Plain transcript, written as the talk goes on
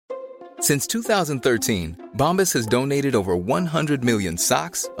Since 2013, Bombas has donated over 100 million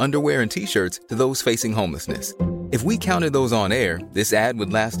socks, underwear, and T-shirts to those facing homelessness. If we counted those on air, this ad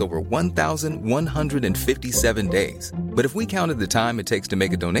would last over 1,157 days. But if we counted the time it takes to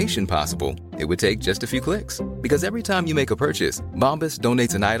make a donation possible, it would take just a few clicks. Because every time you make a purchase, Bombas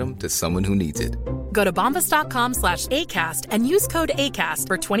donates an item to someone who needs it. Go to bombas.com/ACAST and use code ACAST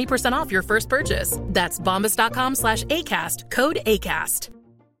for 20% off your first purchase. That's bombas.com/ACAST, code ACAST.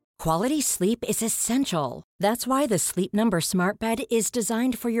 Quality sleep is essential. That's why the Sleep Number Smart Bed is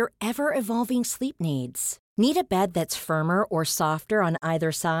designed for your ever-evolving sleep needs. Need a bed that's firmer or softer on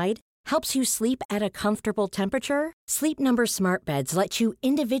either side? Helps you sleep at a comfortable temperature? Sleep Number Smart Beds let you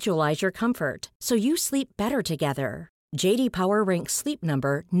individualize your comfort, so you sleep better together. J.D. Power ranks Sleep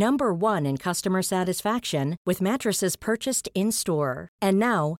Number number 1 in customer satisfaction with mattresses purchased in-store. And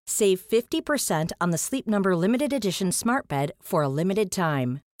now, save 50% on the Sleep Number Limited Edition Smart Bed for a limited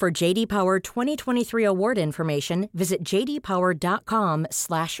time. For J.D. Power 2023 award information, visit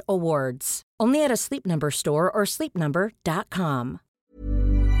jdpower.com/awards. Only at a Sleep Number store or sleepnumber.com.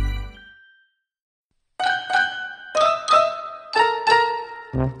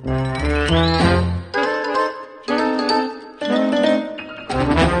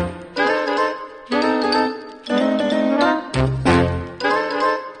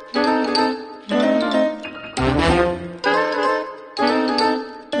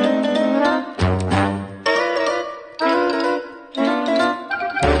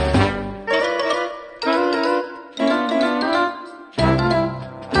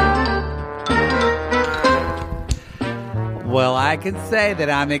 Well, I can say that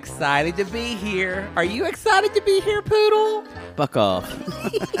I'm excited to be here. Are you excited to be here, Poodle? Fuck off.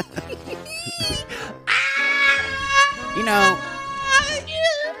 You know,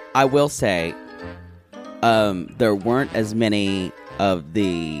 I will say, there weren't as many of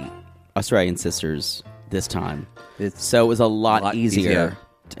the Australian sisters this time. So it was a lot easier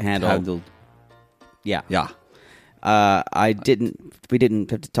to handle. Yeah. Yeah. We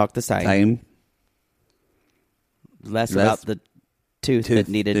didn't have to talk the same. Less about the tooth that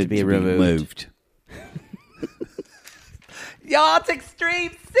needed to be removed. Y'all, it's Extreme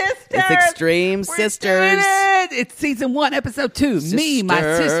Sisters. It's Extreme Sisters. It's season 1, episode 2. Me, my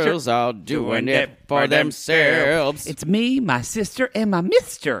sister. Sisters all doing it for themselves. It's me, my sister, and my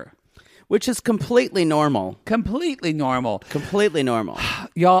mister. Which is completely normal. Completely normal. Completely normal.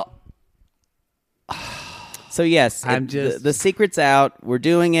 Y'all. So yes, the secret's out. We're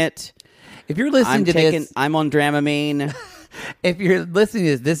doing it. If you're listening this, I'm on Dramamine. If you're listening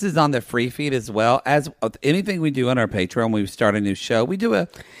to this is on the free feed as well. As anything we do on our Patreon, we start a new show. We do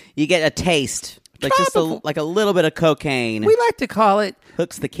you get a taste, like just like a little bit of cocaine. We like to call it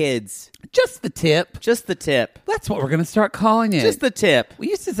hooks the kids. Just the tip. Just the tip. That's what we're going to start calling it. Just the tip. We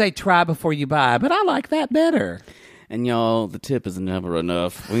used to say try before you buy, but I like that better. And y'all, the tip is never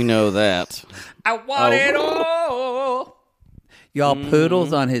enough. We know that. I want it all. Y'all,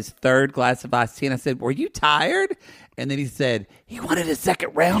 Poodle's on his 3rd glass of iced tea, and I said, were you tired? And then he said, he wanted a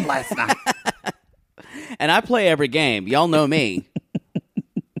second round last night. And I play every game. Y'all know me.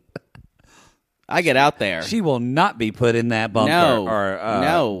 I get out there. She will not be put in that bunker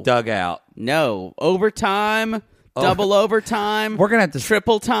or dugout. No. Overtime, double overtime. We're going to have to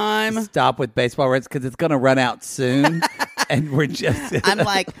triple time. Stop with baseball Reds because it's going to run out soon. And we're just... I'm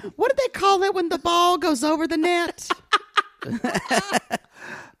like, what do they call it when the ball goes over the net?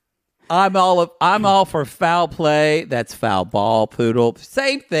 I'm all for foul play. That's foul ball, Poodle.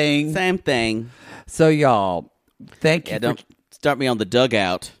 Same thing. So y'all, thank you. Don't start me on the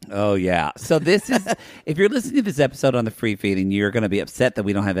dugout. Oh yeah. So this is if you're listening to this episode on the free feed and you're going to be upset that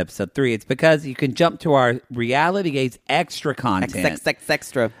we don't have episode 3, it's because you can jump to our Reality Gaze extra content.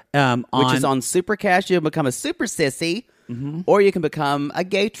 Extra. Which is on Super Cash. You'll become a super sissy. Mm-hmm. Or you can become a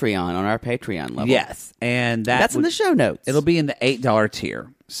Gatreon on our Patreon level. Yes, and that's in the show notes. It'll be in the $8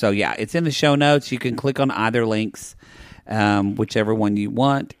 tier. So yeah, it's in the show notes. You can click on either links, whichever one you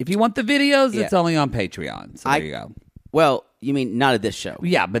want. If you want the videos, it's only on Patreon. So there you go. Well, you mean not at this show?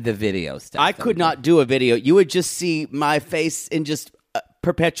 Yeah, but the video stuff. I could not do a video. You would just see my face in just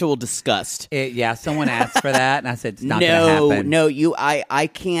perpetual disgust. Someone asked for that, and I said it's not going to happen. No, I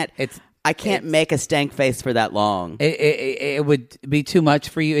can't. I can't make a stank face for that long. It would be too much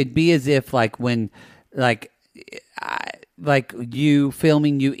for you. It'd be as if like when you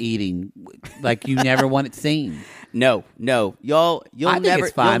filming you eating, like you never want it seen. No, you'll never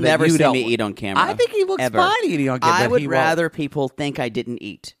see me eat on camera. I think he looks fine eating on camera. I would rather people think I didn't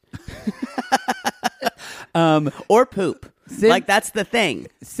eat, or poop. Like, that's the thing.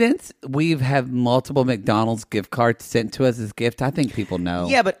 Since we've had multiple McDonald's gift cards sent to us as gift, I think people know.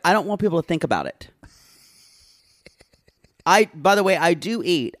 Yeah, but I don't want people to think about it. By the way, I do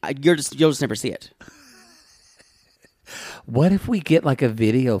eat. You'll just never see it. What if we get like a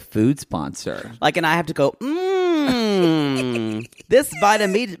video food sponsor? Like, and I have to go, this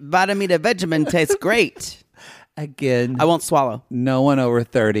Vitamita Vegemin tastes great. Again, I won't swallow. No one over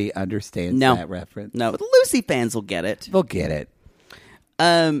 30 understands that reference. No, the Lucy fans will get it. They'll get it.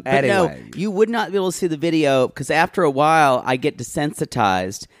 But anyway. no, you would not be able to see the video because after a while I get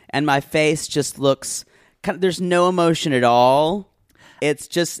desensitized and my face just looks there's no emotion at all.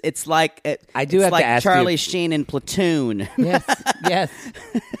 It's like I do have like to ask Charlie you. Sheen in Platoon. Yes.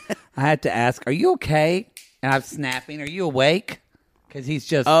 I had to ask, are you okay? And I'm snapping. Are you awake? Because he's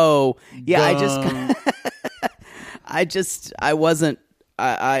just. Oh yeah, Gum. I wasn't.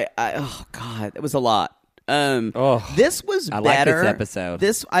 Oh God, it was a lot. This was I better. like this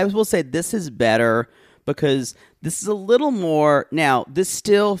episode. I will say this is better because this is a little more. Now, this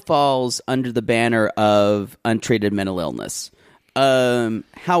still falls under the banner of untreated mental illness.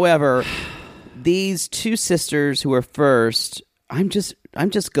 However, these two sisters who were first, I'm just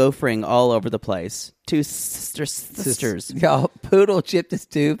gophering all over the place. Two sisters. Y'all, Poodle chipped his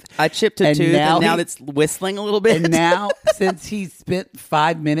tooth. I chipped a tooth, and now it's whistling a little bit. And now, since he spent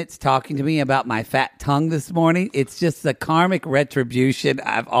 5 minutes talking to me about my fat tongue this morning, it's just the karmic retribution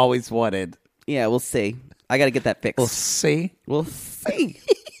I've always wanted. Yeah, we'll see. I got to get that fixed. We'll see. We'll see.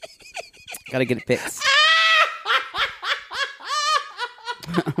 Got to get it fixed.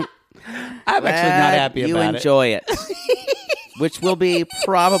 I'm actually not happy about it. You enjoy it. Which will be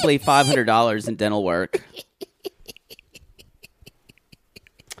probably $500 in dental work.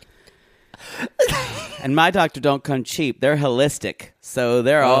 And my doctor don't come cheap. They're holistic. So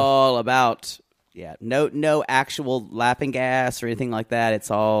they're all about no actual laughing gas or anything like that.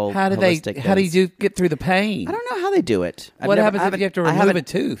 It's all holistic. How do you get through the pain? I don't know how they do it. What happens if you have to remove a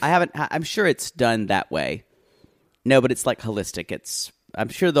tooth? I'm sure it's done that way. No, but it's like holistic. I'm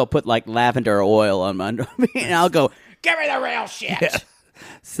sure they'll put like lavender oil on under me, and I'll go, give me the real shit. Yeah.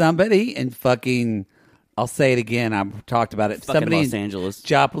 Somebody in fucking, I'll say it again. I've talked about it. Fucking Somebody Los Angeles.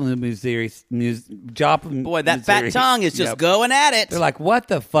 Joplin, Missouri. Boy, that fat tongue is just going at it. They're like, what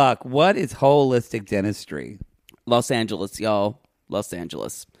the fuck? What is holistic dentistry? Los Angeles, y'all. Los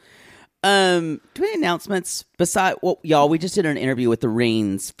Angeles. Do we have any announcements? Y'all, we just did an interview with the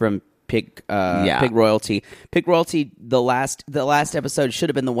Reens from Pig Royalty. Pig Royalty, the last episode should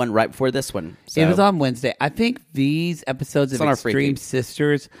have been the one right before this one. So. It was on Wednesday. I think these episodes of Extreme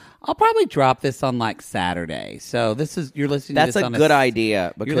Sisters, I'll probably drop this on like Saturday. So you're listening to this on That's a good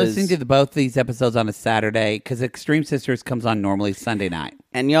idea. Because you're listening to both these episodes on a Saturday because Extreme Sisters comes on normally Sunday night.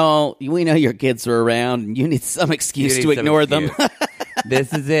 And y'all, we know your kids are around and you need some excuse to ignore them.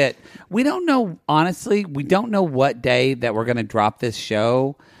 This is it. We don't know, honestly, we don't know what day that we're going to drop this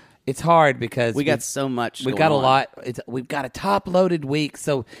show. It's hard because we got so much. We've got a lot. We've got a top-loaded week,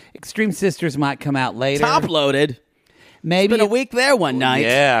 so Extreme Sisters might come out later. Top-loaded? Maybe it's been a week there one night.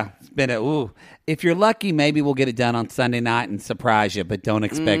 Yeah, it's been If you're lucky, maybe we'll get it done on Sunday night and surprise you, but don't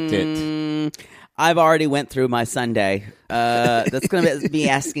expect it. I've already went through my Sunday. That's going to be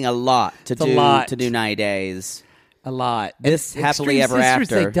asking a lot to do 90 days. A lot. This happily ever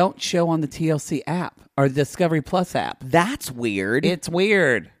Sisters, after. They don't show on the TLC app or the Discovery Plus app. That's weird. It's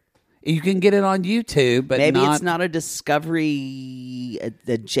weird. You can get it on YouTube, but maybe it's not a Discovery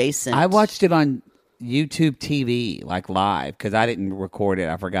adjacent. I watched it on YouTube TV, like live, because I didn't record it.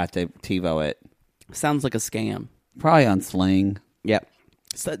 I forgot to TiVo it. Sounds like a scam. Probably on Sling. Yep.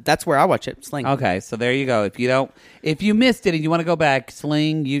 So that's where I watch it. Sling. Okay, so there you go. If you missed it and you want to go back,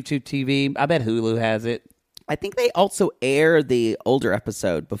 Sling, YouTube TV. I bet Hulu has it. I think they also air the older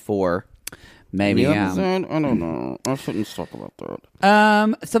episode before. Maybe, yeah. I don't know. I shouldn't talk about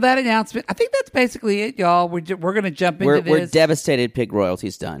that. So that announcement, I think that's basically it, y'all. We're going to jump into this. We're devastated Pig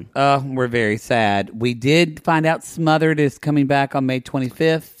Royalty's done. We're very sad. We did find out Smothered is coming back on May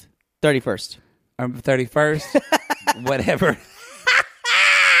 25th. 31st. Or 31st. Whatever.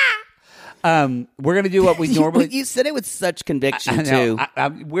 We're going to do what we normally... You said it with such conviction, too.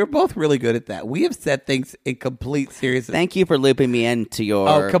 We're both really good at that. We have said things in complete seriousness. Thank you for looping me into your...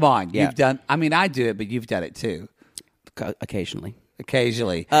 Oh, come on. Yeah. You've done... I mean, I do it, but you've done it, too. Occasionally.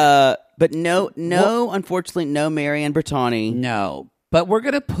 But no, unfortunately, no Marianne Bertani. No. But we're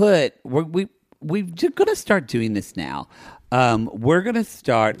going to put... We're going to start doing this now. We're going to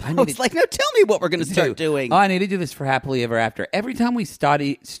start. I was like, no, tell me what we're going to start doing. Oh, I need to do this for Happily Ever After. Every time we start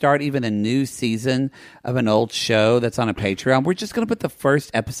even a new season of an old show that's on a Patreon, we're just going to put the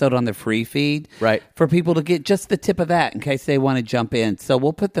first episode on the free feed. Right. For people to get just the tip of that in case they want to jump in. So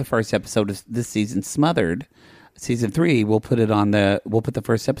we'll put the first episode of this season, Smothered. Season 3, we'll put the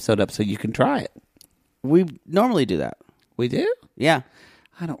first episode up so you can try it. We normally do that. We do? Yeah.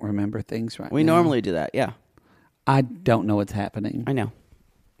 I don't remember things right now. We normally do that, yeah. I don't know what's happening. I know.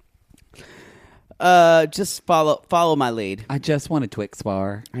 Just follow my lead. I just want a Twix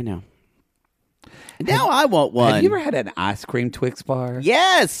bar. I know. Now I want one. Have you ever had an ice cream Twix bar?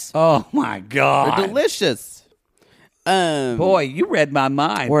 Yes. Oh my God. They're delicious. Boy, you read my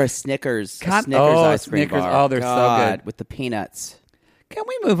mind. Or a Snickers. Ice cream Snickers. bar. Oh, they're so good. With the peanuts. Can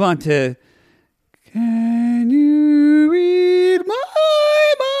we move on to Can You Read My Mind?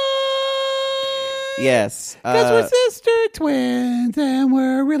 Yes. Because we're sister twins and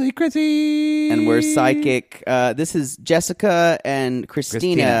we're really crazy. And we're psychic. This is Jessica and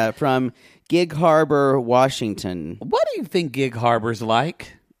Christina from Gig Harbor, Washington. What do you think Gig Harbor's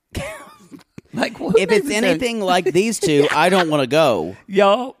like? Like, if it's anything like these two, I don't want to go.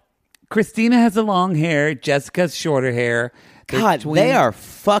 Y'all, Christina has a long hair. Jessica's shorter hair. God, they are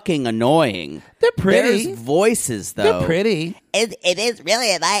fucking annoying. They're pretty. There's voices, though. They're pretty. It is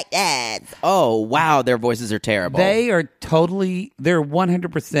really like that. Oh, wow. Their voices are terrible. They are totally, they're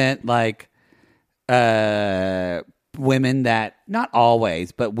 100% like women that, not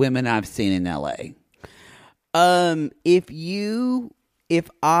always, but women I've seen in L.A. If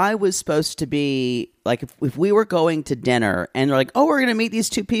I was supposed to be, like, if we were going to dinner and they're like, oh, we're going to meet these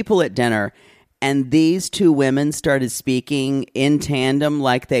two people at dinner, and these two women started speaking in tandem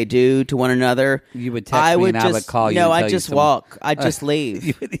like they do to one another, you would text me and I would call you. No, I'd just walk. I'd just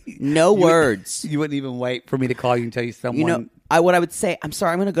leave. No words. You wouldn't even wait for me to call you and tell you someone. You know, what I would say, I'm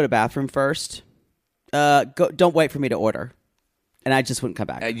sorry, I'm going to go to the bathroom first. Don't wait for me to order. And I just wouldn't come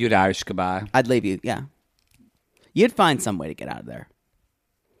back. You'd Irish goodbye. I'd leave you, yeah. You'd find some way to get out of there.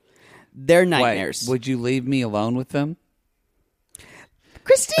 They're nightmares. Wait, would you leave me alone with them?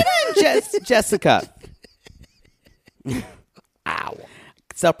 Christina and Jessica. Ow.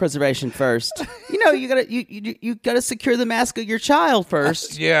 Self-preservation first. You gotta secure the mask of your child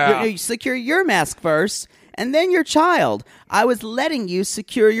first. Yeah. You secure your mask first, and then your child. I was letting you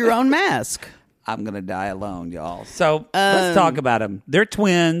secure your own mask. I'm gonna die alone, y'all. So let's talk about them. They're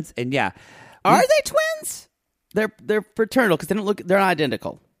twins, and yeah, are they twins? They're fraternal because they're not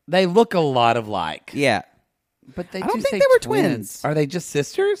identical. They look a lot alike. Yeah. But I don't think they were twins. Are they just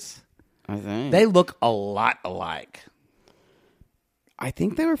sisters? I think. They look a lot alike. I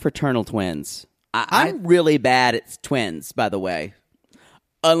think they were fraternal twins. I'm really bad at twins, by the way.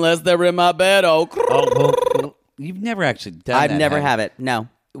 Unless they're in my bed. Oh. You've never actually done that. I've never have it. No.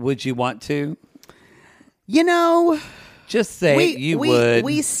 Would you want to? Just say you would.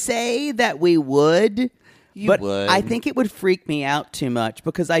 We say that we would. But I think it would freak me out too much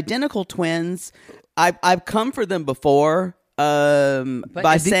because identical twins, I've come for them before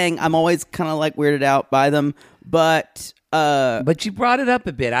by saying I'm always kind of like weirded out by them. But you brought it up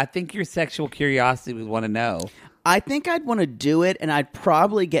a bit. I think your sexual curiosity would want to know. I think I'd want to do it, and I'd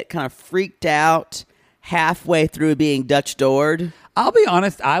probably get kind of freaked out halfway through being Dutch doored. I'll be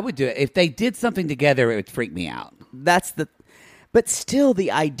honest, I would do it. If they did something together, it would freak me out. But still,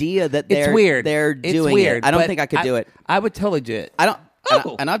 the idea that they're doing it, I don't think I could do it. I would totally do it. I don't.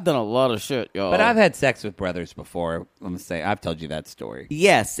 And I've done a lot of shit, y'all. But I've had sex with brothers before. Let me say, I've told you that story.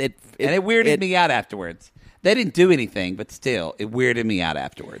 Yes, and it weirded me out afterwards. They didn't do anything, but still, it weirded me out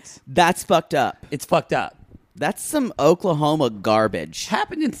afterwards. That's fucked up. It's fucked up. That's some Oklahoma garbage.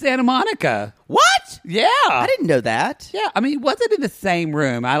 Happened in Santa Monica. What? Yeah. I didn't know that. Yeah. I mean, it wasn't in the same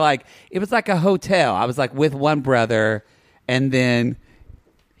room. It was like a hotel. I was like with one brother, and then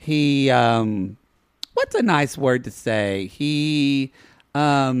he, what's a nice word to say? He,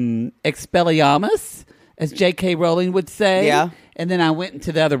 Expelliarmus, as J.K. Rowling would say. Yeah. And then I went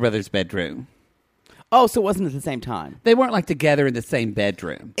into the other brother's bedroom. Oh, so it wasn't at the same time. They weren't like together in the same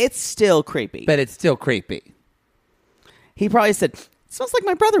bedroom. It's still creepy. But it's still creepy. He probably said, it smells like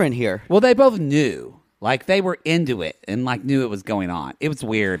my brother in here. Well, they both knew. Like, they were into it and, like, knew it was going on. It was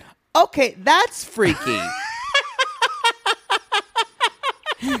weird. Okay, that's freaky.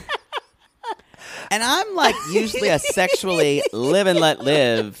 And I'm, like, usually a sexually live and let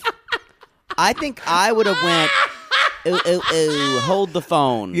live. I think I would have went, ooh, hold the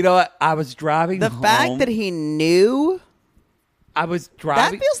phone. You know what? I was driving home. The fact that he knew. I was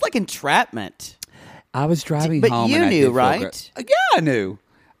driving. That feels like entrapment. I was driving but home. But you knew, right? Yeah, I knew.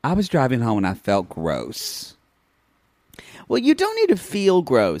 I was driving home and I felt gross. Well, you don't need to feel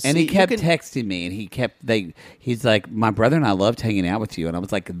gross. And he You kept can- texting me, and he's like, my brother and I loved hanging out with you. And I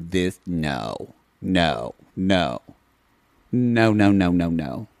was like, no. I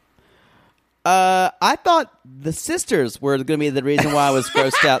thought the sisters were going to be the reason why I was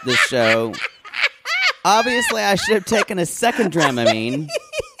grossed out this show. Obviously, I should have taken a second Dramamine.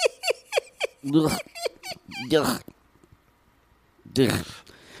 Ugh. Ugh. Ugh.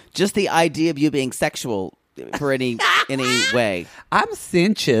 Just the idea of you being sexual for any way. I'm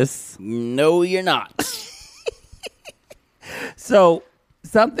sensuous. No, you're not. So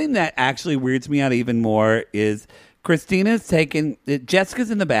something that actually weirds me out even more is Jessica's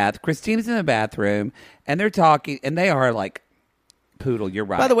in the bath, Christina's in the bathroom, and they're talking, and they are like, Poodle, you're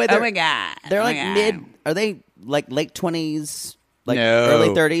right. By the way, oh my God. They're oh like my God. are they like late 20s? Like No. early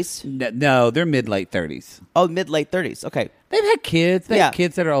 30s? No, they're mid-late 30s. Oh, late 30s. Okay. They've had kids. They Yeah. have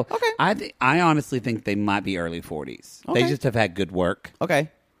kids that are old. Okay. I honestly think they might be early 40s. They Okay. just have had good work.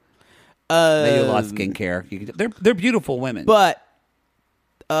 Okay. They do a lot of skincare. They're beautiful women. But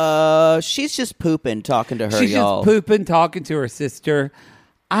she's just pooping talking to her, She's y'all. just pooping, talking to her sister.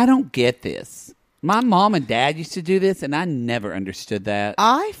 I don't get this. My mom and dad used to do this, and I never understood that.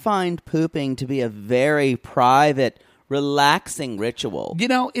 I find pooping to be a very private, relaxing ritual. You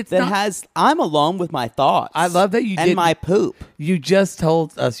know, it's that not. I'm alone with my thoughts. I love that you and did my poop. You just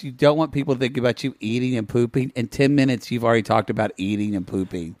told us you don't want people to think about you eating and pooping. In 10 minutes, you've already talked about eating and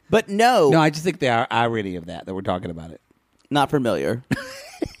pooping. But no, No, I just think the irony of that we're talking about it. not familiar.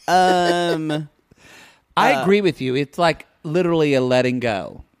 I agree with you. It's like literally a letting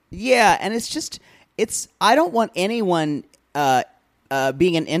go. Yeah, and it's I don't want anyone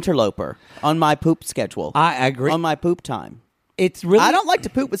being an interloper on my poop schedule. I agree. On my poop time. It's really. I don't like to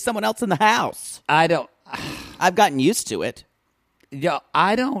poop with someone else in the house. I don't. I've gotten used to it. Yeah,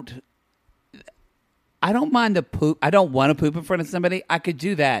 I don't mind the poop. I don't want to poop in front of somebody. I could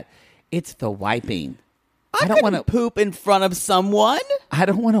do that. It's the wiping. I don't couldn't want to poop in front of someone. I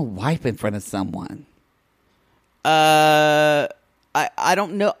don't want to wipe in front of someone. I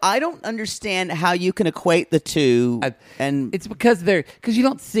don't know. I don't understand how you can equate the two. And It's because you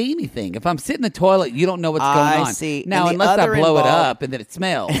don't see anything. If I'm sitting in the toilet, you don't know what's going I on. see. Now, And the unless I other blow it involved- up and then it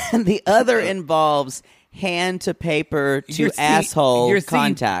smells. and the other involves hand to paper to asshole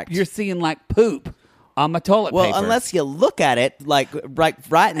contact. You're seeing like poop on my toilet well, paper. unless you look at it like right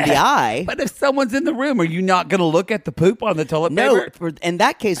in the eye. But if someone's in the room, are you not going to look at the poop on the toilet No, paper? in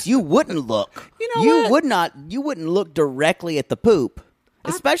that case, you wouldn't look. You know what? would not. You wouldn't look directly at the poop,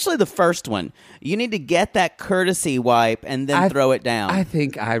 especially the first one. You need to get that courtesy wipe and then throw it down. I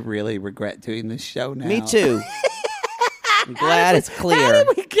think I really regret doing this show now. Me too. I'm glad it's How clear.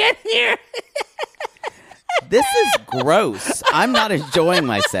 did we get here? This is gross. I'm not enjoying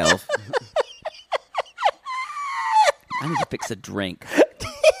myself. I need to fix a drink.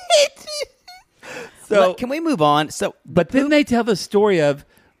 So, Can we move on? So, but then they tell the story of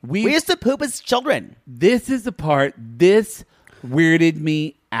we used to poop as children. This is the part. This weirded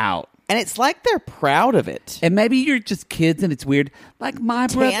me out. And it's like they're proud of it. And maybe you're just kids and it's weird. Like my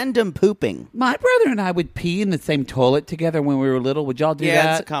brother. Tandem pooping. My brother and I would pee in the same toilet together when we were little. Would y'all do Yeah,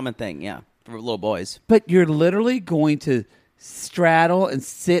 that? it's a common thing, yeah, for little boys. But you're literally going to straddle and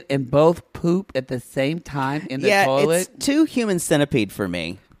sit and both poop at the same time in the toilet? It's too human centipede for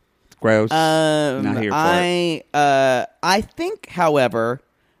me. Gross. Not here for it. I think, however,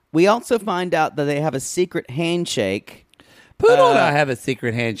 we also find out that they have a secret handshake. Poodle and I have a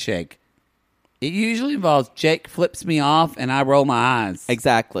secret handshake. It usually involves Jake flips me off and I roll my eyes.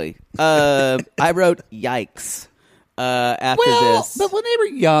 Exactly. I wrote yikes after this. But when they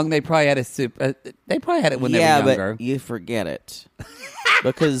were young, they probably had they probably had it when they were younger. But you forget it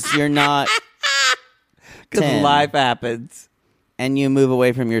because you're not Because 10. life happens. and you move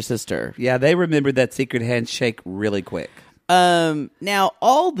away from your sister. Yeah, they remembered that secret handshake really quick. Now,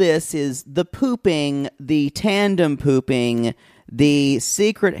 all this is the pooping, the tandem pooping, the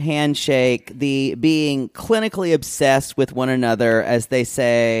secret handshake, the being clinically obsessed with one another, as they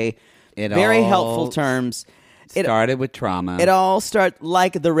say. It Very all helpful terms. Started with trauma. It all starts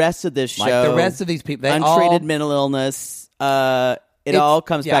like the rest of this show. Like the rest of these people. They untreated all, mental illness. It all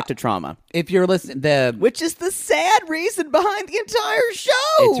comes back to trauma. If you're listening, Which is the sad reason behind the entire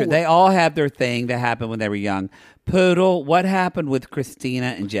show. they all have their thing that happened when they were young. Poodle, what happened with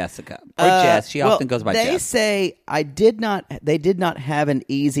Christina and Jessica? Or Jess. She often goes by They Jess. say they did not have an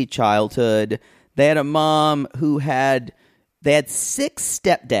easy childhood. They had a mom who had 6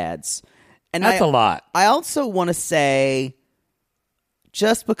 stepdads. And That's a lot. I also want to say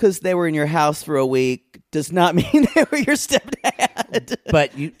just because they were in your house for a week does not mean they were your stepdad.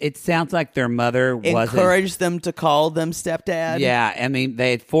 But it sounds like their mother encouraged them to call them stepdad. Yeah, I mean,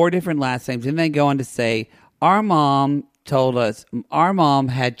 they had 4 different last names, and they go on to say, our mom told us our mom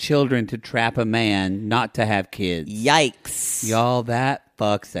had children to trap a man, not to have kids. Yikes. Y'all, that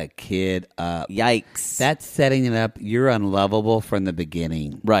fucks a kid up. Yikes. That's setting it up. You're unlovable from the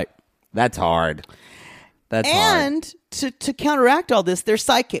beginning. Right. That's hard. That's hard. And to counteract all this, they're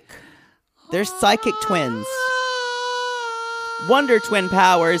psychic. They're psychic twins. Wonder Twin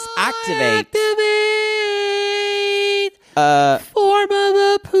powers activate. Form of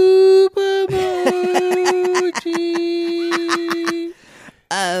a poop emoji.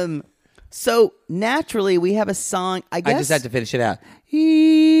 So naturally, we have a song. I guess I just had to finish it out.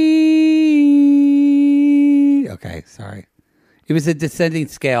 Okay, sorry. It was a descending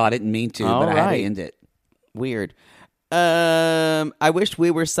scale. I didn't mean to, but I had to end it. Weird. I wish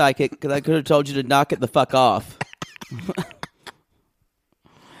we were psychic because I could have told you to knock it the fuck off.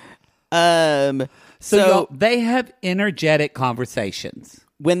 So they have energetic conversations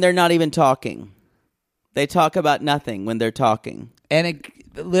when they're not even talking. They talk about nothing when they're talking, and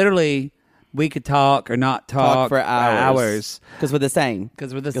literally we could talk or not talk for hours because we're the same.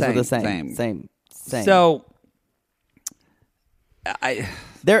 Because we're the same. Same. So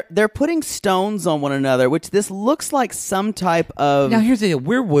They're putting stones on one another, which this looks like some type of. Now here's the deal: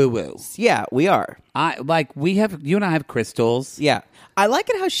 we're woo woo. Yeah, we are. You and I have crystals. Yeah, I like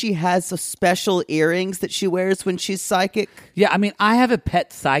it how she has the special earrings that she wears when she's psychic. Yeah, I mean, I have a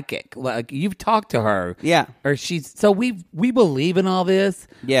pet psychic. Like you've talked to her. Yeah, or we believe in all this.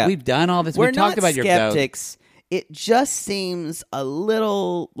 Yeah, we've done all this. We're we talked about skeptics. It just seems a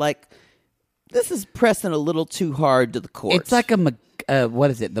little like. This is pressing a little too hard to the court. It's like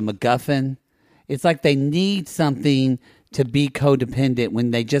what is it? The MacGuffin? It's like they need something to be codependent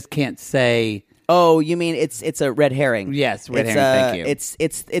when they just can't say. Oh, you mean it's a red herring? Yes, red herring. Thank you.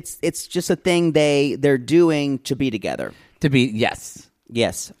 It's just a thing they're doing to be together. Yes,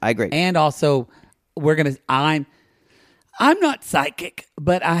 I agree. And also, I'm not psychic,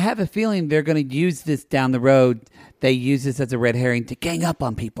 but I have a feeling they're gonna use this down the road. They use this as a red herring to gang up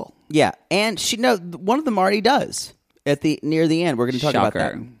on people. Yeah, and one of them already does near the end. We're going to talk about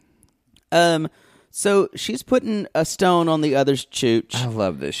that. So she's putting a stone on the other's chooch. I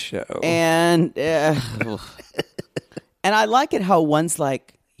love this show, and and I like it how one's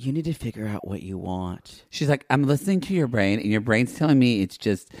like, "You need to figure out what you want." She's like, "I'm listening to your brain, and your brain's telling me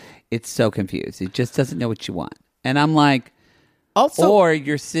it's so confused. It just doesn't know what you want." And I'm like, also, or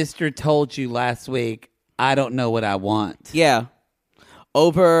your sister told you last week. I don't know what I want. Yeah.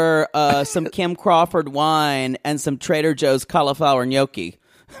 Over some Kim Crawford wine and some Trader Joe's cauliflower gnocchi.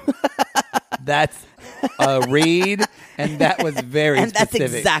 That's a read, and that was very and specific.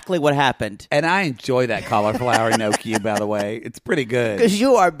 That's exactly what happened. And I enjoy that cauliflower gnocchi, by the way. It's pretty good. Because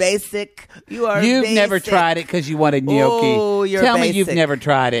you are basic. You've never tried it because you wanted gnocchi. Oh, you're Tell basic. me you've never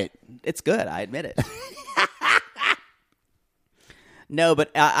tried it. It's good. I admit it. No,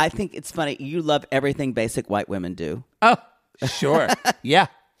 but I think it's funny. You love everything basic white women do. Oh, sure. Yeah.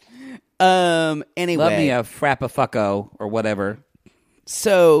 Anyway. Love me a frappafucko or whatever.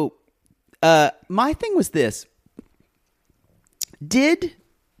 So, my thing was this. Did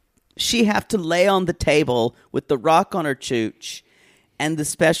she have to lay on the table with the rock on her chooch and the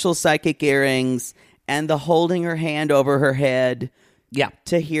special psychic earrings and the holding her hand over her head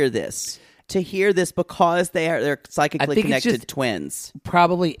to hear this? To hear this because they're psychically connected twins.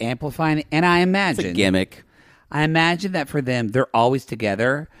 Probably amplifying it. And I imagine. It's a gimmick. I imagine that for them, they're always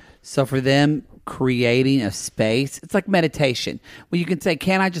together. So for them creating a space, it's like meditation. Well, you can say,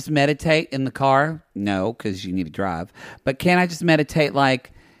 can I just meditate in the car? No, because you need to drive. But can I just meditate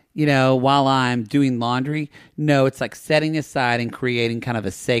while I'm doing laundry? No, it's like setting aside and creating kind of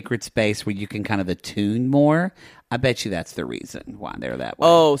a sacred space where you can kind of attune more. I bet you that's the reason why they're that way.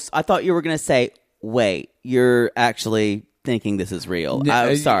 Oh, I thought you were going to say, wait, you're actually thinking this is real.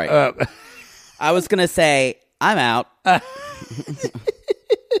 I'm sorry. I was going to say, I'm out.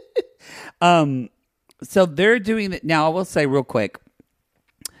 So they're doing it. Now, I will say real quick,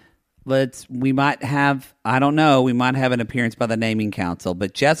 we might have an appearance by the naming council,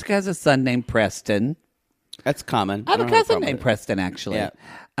 but Jessica has a son named Preston. That's common. I have a cousin named Preston, actually. Yeah.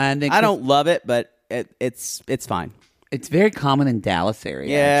 And then I don't love it, but it's fine. It's very common in Dallas area.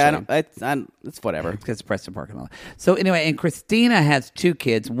 Yeah, it's whatever. It's because it's Preston Park and all that. So anyway, and Christina has 2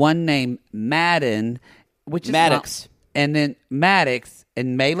 kids, one named Madden, which is Maddox. And then Maddox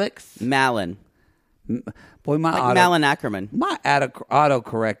and Malix. Malin. Boy, like Malin Ackerman. My auto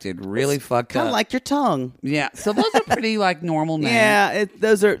corrected really fucked Kind up. of like your tongue. Yeah, so those are pretty like normal names. Yeah,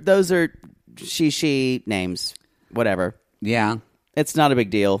 those are she names. Whatever. Yeah. It's not a big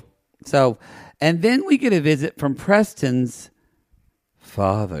deal. So, and then we get a visit from Preston's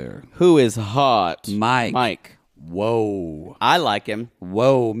father. Who is hot? Mike. Whoa. I like him.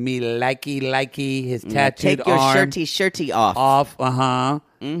 Whoa, me likey, his tattooed Take your arm. shirty off. Off,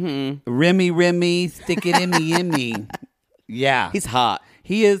 Mm-hmm. Remy, stick it in me. Yeah. He's hot.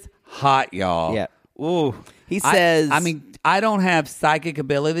 He is hot, y'all. Yeah. Ooh. He says... I mean, I don't have psychic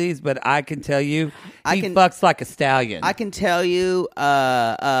abilities, but I can tell you he fucks like a stallion. I can tell you,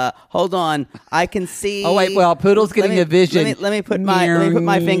 hold on. I can see... Oh, wait, well, Poodle's getting a vision. Let me put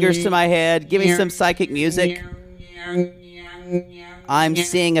my fingers to my head. Give me some psychic music. I'm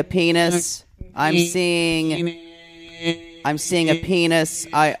seeing a penis. I'm seeing a penis.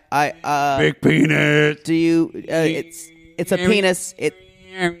 Big penis. Do you? It's a penis.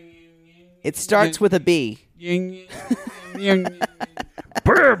 It starts with a B.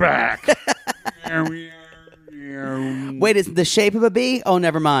 Bareback. Wait, is the shape of a B? Oh,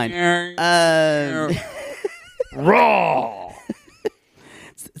 never mind. Raw.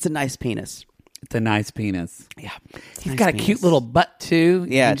 It's a nice penis. It's a nice penis. Yeah, He's got a cute little butt too.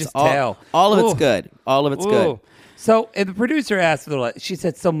 Yeah, you can just tell. All of it's good. All of it's good. So, and the producer asked, she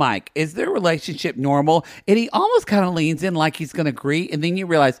said, "So, Mike, is their relationship normal?" And he almost kind of leans in like he's going to agree, and then you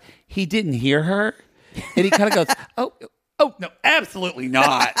realize he didn't hear her, and he kind of goes, "Oh, no, absolutely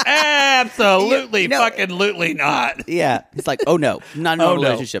not, absolutely, fucking-lutely not." Yeah, it's like, "Oh no, not a normal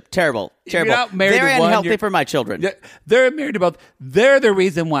relationship, terrible, terrible, not married very to one, unhealthy for my children." They're married to both. They're the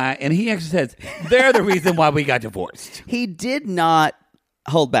reason why, and he actually says they're the reason why we got divorced. He did not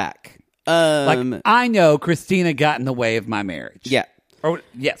hold back. Like, I know Christina got in the way of my marriage. Yeah.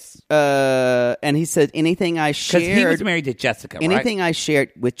 Yes. And he said anything I shared... Because he was married to Jessica, right? Anything I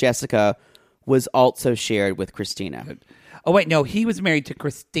shared with Jessica was also shared with Christina. Oh, wait, no. He was married to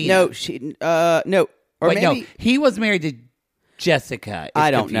Christina. No. Or wait, maybe... no. He was married to Jessica. It's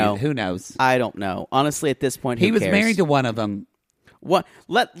I don't confusing. know. Who knows? I don't know. Honestly, at this point, he was cares? married to one of them. What?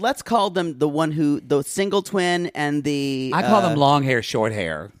 Let's call them the single twin and the... I call them long hair, short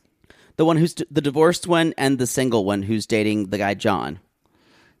hair. The one who's the divorced one and the single one who's dating the guy John.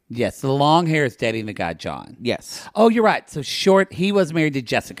 Yes, the long hair is dating the guy John. Yes. Oh, you're right. So short, he was married to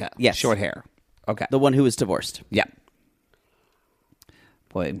Jessica. Yes. Short hair. Okay. The one who was divorced. Yeah.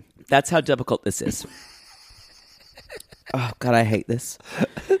 Boy. That's how difficult this is. Oh, God, I hate this.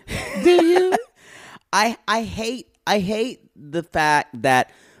 Do you? I hate the fact that,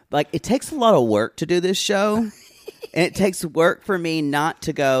 like, it takes a lot of work to do this show. And it takes work for me not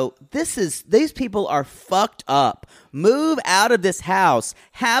to go, these people are fucked up. Move out of this house.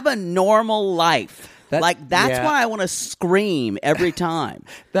 Have a normal life. That's why I want to scream every time.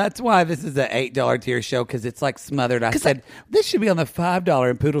 That's why this is an $8 tier show, because it's like smothered. I said, this should be on the $5,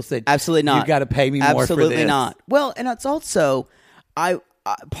 and Poodle said, absolutely not. You've got to pay me more for this. Absolutely not. Well, and it's also,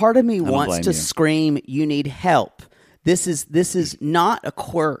 part of me wants to scream, you need help. This is not a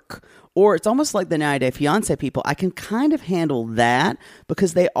quirk. Or it's almost like the 90 Day Fiancé people. I can kind of handle that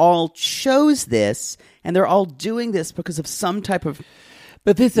because they all chose this and they're all doing this because of some type of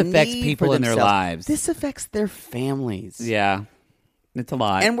But this affects people in their lives. This affects their families. Yeah. It's a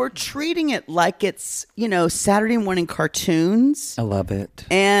lot. And we're treating it like it's, Saturday morning cartoons. I love it.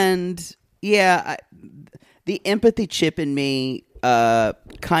 And, yeah, the empathy chip in me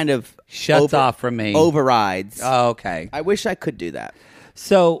kind of shuts off from me. Overrides. Oh, okay. I wish I could do that.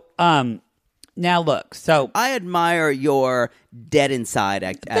 So, now look. So I admire your dead inside.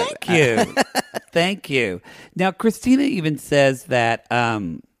 Thank you. Thank you. Now, Christina even says that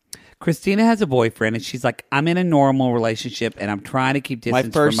Christina has a boyfriend, and she's like, I'm in a normal relationship, and I'm trying to keep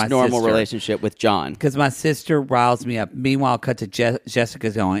distance from my sister. My first normal relationship with John. Because my sister riles me up. Meanwhile, cut to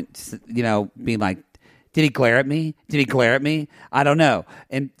Jessica's going, being like, did he glare at me? Did he glare at me? I don't know.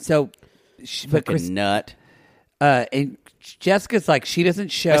 And so... Fucking nut. And Jessica's like, she doesn't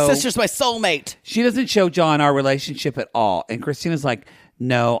show... My sister's my soulmate. She doesn't show John our relationship at all. And Christina's like,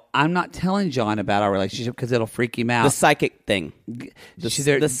 no, I'm not telling John about our relationship because it'll freak him out. The psychic thing.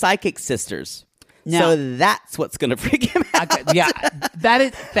 The psychic sisters. Now, so that's what's going to freak him out. Yeah, that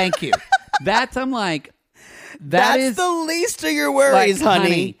is... Thank you. I'm like... That's the least of your worries,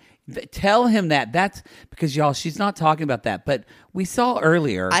 honey. Tell him that. That's because, y'all, she's not talking about that. But we saw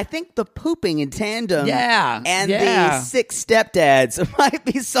earlier. I think the pooping in tandem and the 6 stepdads might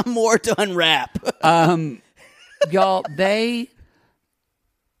be some more to unwrap. Y'all, they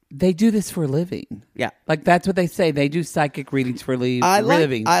do this for a living. Yeah. Like, that's what they say. They do psychic readings for a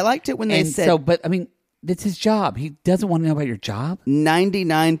living. I liked it when they said... So, but, I mean, That's his job. He doesn't want to know about your job.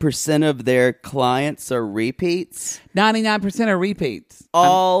 99% of their clients are repeats. 99% are repeats.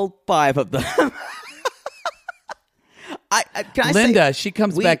 All 5 of them. Can I Linda, say, she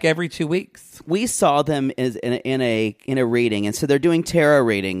comes back every 2 weeks. We saw them in a reading, and so they're doing tarot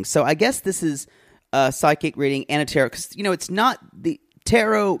readings. So I guess this is a psychic reading and a tarot, because it's not the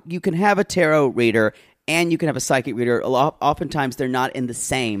tarot. You can have a tarot reader and you can have a psychic reader. Oftentimes they're not in the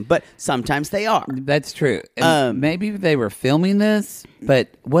same, but sometimes they are. That's true. Maybe they were filming this, but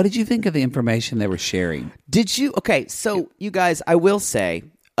what did you think of the information they were sharing? Did you? Okay, so you guys, I will say,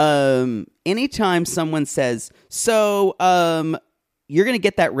 anytime someone says, so you're going to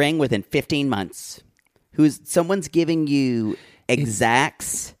get that ring within 15 months, someone's giving you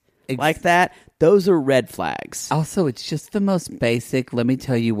exacts like that, those are red flags. Also, it's just the most basic, let me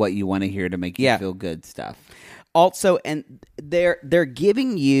tell you what you want to hear to make you feel good stuff. Also, and they're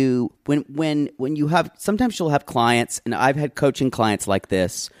giving you, when you have, sometimes you'll have clients, and I've had coaching clients like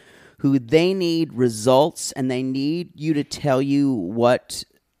this, who they need results, and they need you to tell you what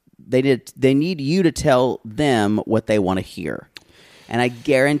they need you to tell them what they want to hear. And I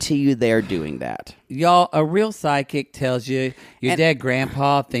guarantee you they're doing that. Y'all, a real psychic tells you your dead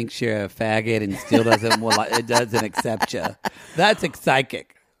grandpa thinks you're a faggot and still doesn't accept you. That's a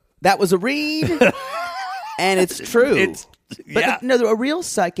psychic. That was a read, and it's true. A real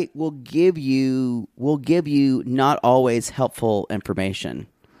psychic will give you not always helpful information.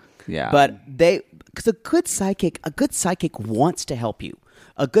 Yeah, but because a good psychic wants to help you.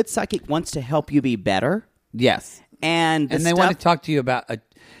 A good psychic wants to help you be better. Yes. And they want to talk to you about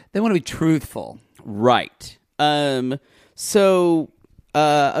they want to be truthful. Right. So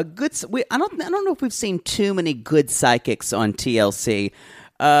a good I don't know if we've seen too many good psychics on TLC,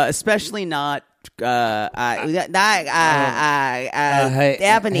 especially not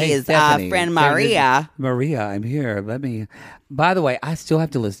Stephanie's friend Maria. Maria, I'm here. By the way, I still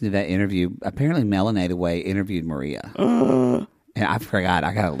have to listen to that interview. Apparently Melanated Way interviewed Maria. And I forgot.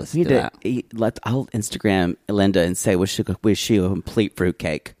 I got to listen to that. I'll Instagram Linda and say, was she a complete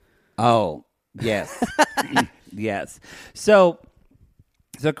fruitcake? Oh, yes. Yes. So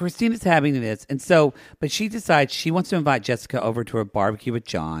Christina's having this. But she decides she wants to invite Jessica over to her barbecue with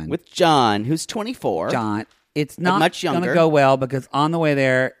John. With John, who's 24. John. It's not much younger. going to go well because on the way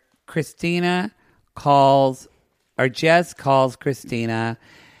there, Jess calls Christina.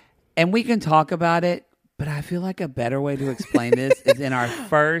 And we can talk about it. But I feel like a better way to explain this is in our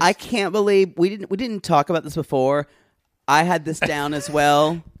first. I can't believe we didn't talk about this before. I had this down as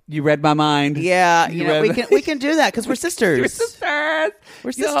well. You read my mind. Yeah, we can do that because we're sisters. We're sisters.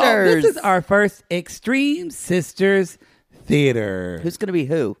 We're sisters. This is our first Extreme Sisters Theater. Who's going to be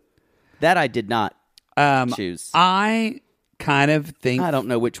who? That I did not choose. I kind of think I don't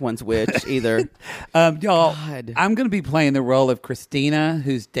know which one's which either. Y'all, God. I'm going to be playing the role of Christina,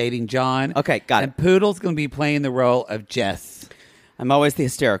 who's dating John. Okay, got it. And Poodle's going to be playing the role of Jess. I'm always the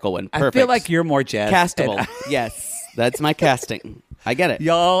hysterical one. Perfect. I feel like you're more Jess. Castable. Yes, that's my casting. I get it,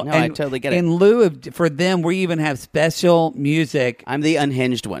 y'all. No, I totally get it. In lieu of for them, we even have special music. I'm the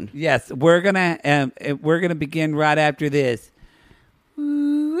unhinged one. Yes, we're gonna begin right after this.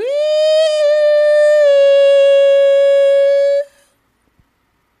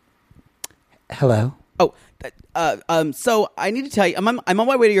 Hello. Oh, so I need to tell you, I'm on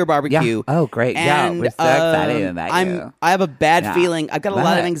my way to your barbecue. Yeah. Oh, great. And, we're so excited about you. I have a bad feeling. I've got a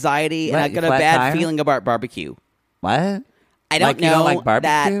lot of anxiety, and I've got a bad feeling about barbecue. What? I don't know you don't like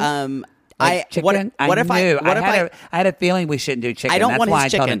barbecue? That. Chicken? I had a feeling we shouldn't do chicken. I don't That's want why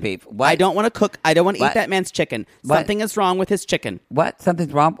his I told chicken. him beef. What? I don't want to cook. I don't want to eat that man's chicken. What? Something is wrong with his chicken. What?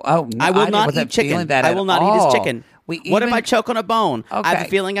 Something's wrong? Oh, no, I will not wasn't eat chicken. feeling that I will not eat his chicken. What if I choke on a bone? Okay. I have a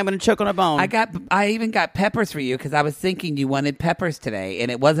feeling I'm going to choke on a bone. I even got peppers for you because I was thinking you wanted peppers today, and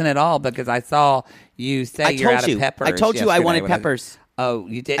it wasn't at all because I saw you say you're out of peppers. I told you I wanted peppers. Oh,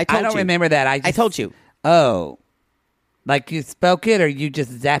 you did? I don't remember that. I told you. Oh. Like you spoke it or you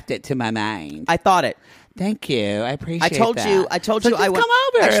just zapped it to my mind? I thought it. Thank you. I appreciate that. I told you I come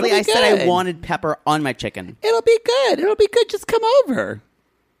over. Actually, I said I wanted pepper on my chicken. It'll be good. Just come over.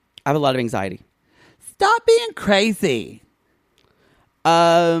 I have a lot of anxiety. Stop being crazy.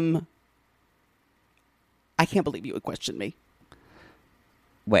 I can't believe you would question me.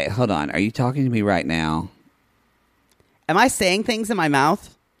 Wait, hold on. Are you talking to me right now? Am I saying things in my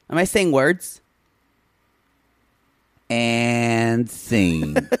mouth? Am I saying words? And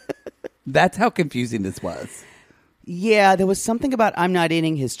scene. That's how confusing this was. Yeah, there was something about I'm not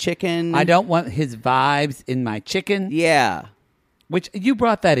eating his chicken. I don't want his vibes in my chicken. Yeah. Which you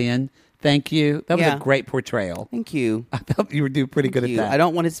brought that in. Thank you. That was a great portrayal. Thank you. I thought you were doing pretty good at that. I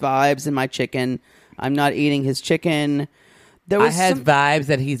don't want his vibes in my chicken. I'm not eating his chicken. I had vibes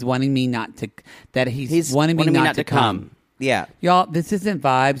that he's wanting me not to. That he's wanting me not to come. Yeah, y'all. This isn't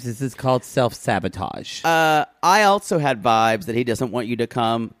vibes. This is called self-sabotage. I also had vibes that he doesn't want you to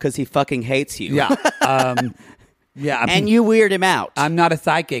come because he fucking hates you. Yeah. Yeah, and you weird him out. I'm not a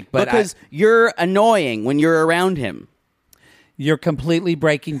psychic, but because you're annoying when you're around him. You're completely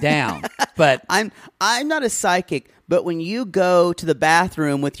breaking down. But I'm not a psychic, but when you go to the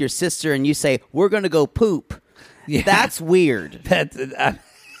bathroom with your sister and you say, "We're going to go poop," that's weird.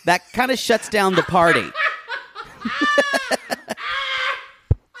 That kind of shuts down the party.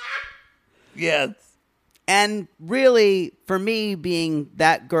 Yes. And really, for me, being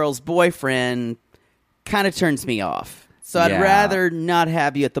that girl's boyfriend kind of turns me off. So I'd rather not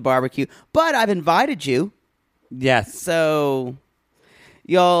have you at the barbecue. But I've invited you. Yes. So,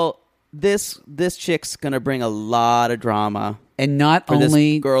 y'all, this chick's going to bring a lot of drama. And not for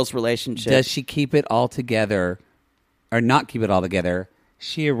only this girl's relationship. Does she keep it all together or not keep it all together,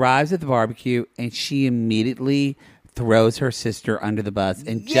 she arrives at the barbecue and she immediately throws her sister under the bus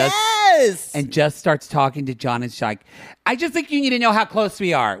and just starts talking to John and she's like, I just think you need to know how close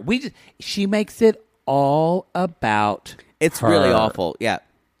we are. She makes it all about It's her. really awful. Yeah.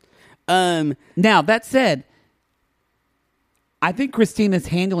 Now, that said, I think Christina's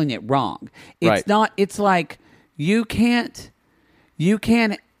handling it wrong. It's not, it's like you can't,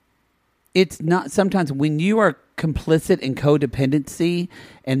 it's not, sometimes when you are complicit in codependency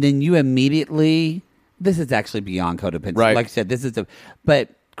and then you immediately, this is actually beyond codependency. Right. Like I said, but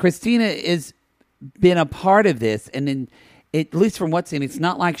Christina is been a part of this, and then at least from what's in, it's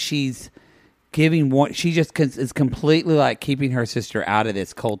not like she's giving one. She just is completely like keeping her sister out of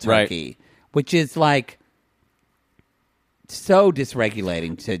this cold turkey, which is like so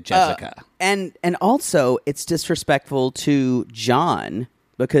dysregulating to Jessica. And also, it's disrespectful to John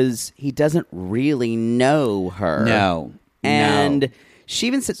because he doesn't really know her. No. She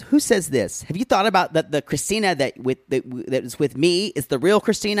even says, "Who says this? Have you thought about that? The Christina that is with me is the real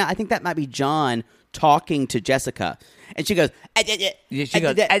Christina? I think that might be John talking to Jessica." And she goes,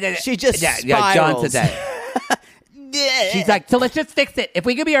 she just spirals. Yeah, John said that. She's like, so let's just fix it. If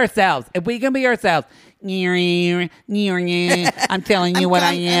we can be ourselves. I'm telling you what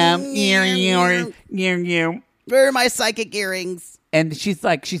I am. Where are my psychic earrings? And she's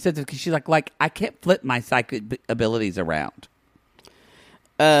like, she's like, I can't flip my psychic abilities around.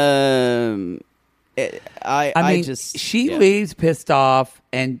 She leaves pissed off,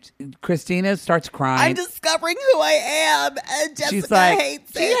 and Christina starts crying. I'm discovering who I am, and Jessica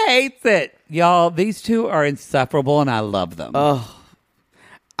hates it. She hates it. Y'all, these two are insufferable, and I love them. Oh,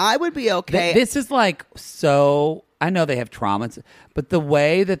 I would be okay. This is like so. I know they have traumas, but the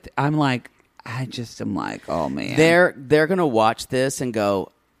way that I'm like, I just am like, oh man, they're gonna watch this and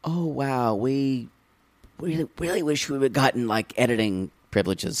go, oh wow, we really wish we would have gotten like editing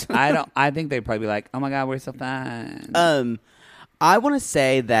privileges. I think they'd probably be like, oh my god, we're so fine. I want to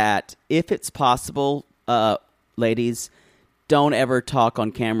say that if it's possible, ladies, don't ever talk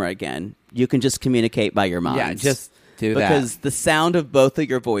on camera again. You can just communicate by your minds. Yeah, just do that. Because the sound of both of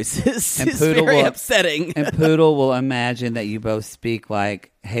your voices is very upsetting. And Poodle will imagine that you both speak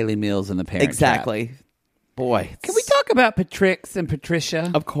like Haley Mills in The Parent Exactly. Trap. Boy. Can we talk about Patrix and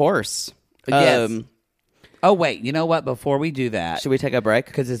Patricia? Of course. Yes. Oh, wait. You know what? Before we do that... Should we take a break?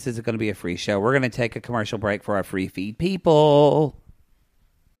 Because this isn't going to be a free show. We're going to take a commercial break for our free feed people.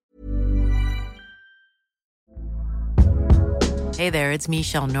 Hey there, it's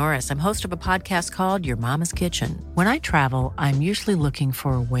Michelle Norris. I'm host of a podcast called Your Mama's Kitchen. When I travel, I'm usually looking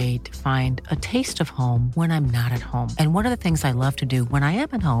for a way to find a taste of home when I'm not at home. And one of the things I love to do when I am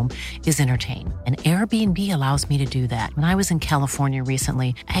at home is entertain. And Airbnb allows me to do that. When I was in California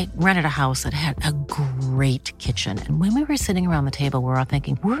recently, I rented a house that had a great kitchen. And when we were sitting around the table, we were all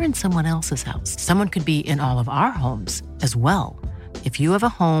thinking, we're in someone else's house. Someone could be in all of our homes as well. If you have a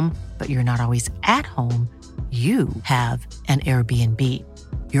home, but you're not always at home, you have an Airbnb.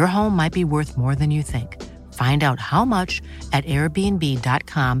 Your home might be worth more than you think. Find out how much at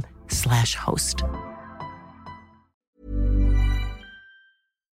airbnb.com/host.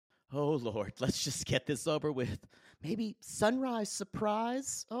 Oh, Lord, let's just get this over with. Maybe sunrise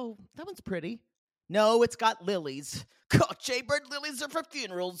surprise? Oh, that one's pretty. No, it's got lilies. God, Jaybird lilies are for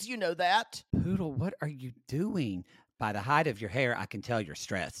funerals. You know that. Poodle, what are you doing? By the height of your hair, I can tell you're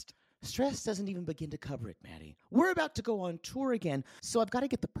stressed. Stress doesn't even begin to cover it, Maddie. We're about to go on tour again, so I've got to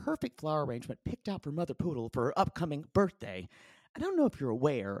get the perfect flower arrangement picked out for Mother Poodle for her upcoming birthday. I don't know if you're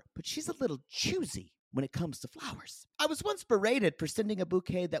aware, but she's a little choosy when it comes to flowers. I was once berated for sending a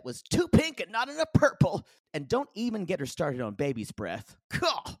bouquet that was too pink and not enough purple. And don't even get her started on baby's breath.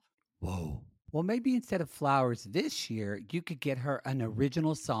 God. Whoa. Well, maybe instead of flowers this year, you could get her an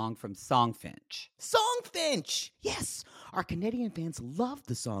original song from Songfinch. Songfinch! Yes! Our Canadian fans loved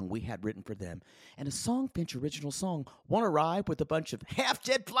the song we had written for them. And a Songfinch original song won't arrive with a bunch of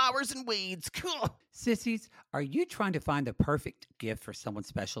half-dead flowers and weeds. Sissies, are you trying to find the perfect gift for someone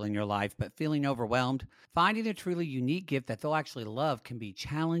special in your life but feeling overwhelmed? Finding a truly unique gift that they'll actually love can be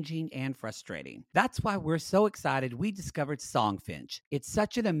challenging and frustrating. That's why we're so excited we discovered Songfinch. It's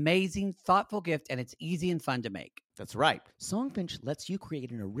such an amazing, thoughtful gift, and it's easy and fun to make. That's right. Songfinch lets you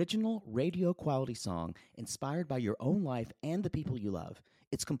create an original radio-quality song inspired by your own life and the people you love.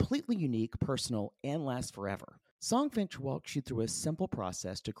 It's completely unique, personal, and lasts forever. Songfinch walks you through a simple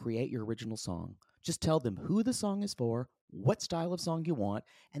process to create your original song. Just tell them who the song is for, what style of song you want,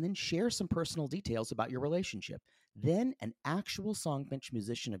 and then share some personal details about your relationship. Then an actual Songfinch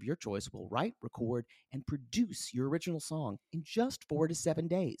musician of your choice will write, record, and produce your original song in just 4 to 7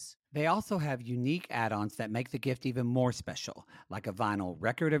 days. They also have unique add-ons that make the gift even more special, like a vinyl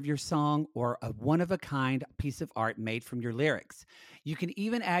record of your song or a one-of-a-kind piece of art made from your lyrics. You can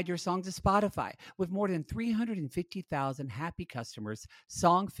even add your song to Spotify. With more than 350,000 happy customers,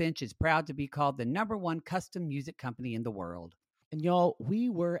 Songfinch is proud to be called the #1 custom music company in the world. And y'all, we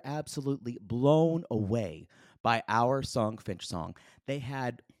were absolutely blown away by our Songfinch song. They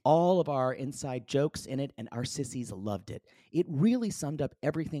had all of our inside jokes in it, and our sissies loved it. It really summed up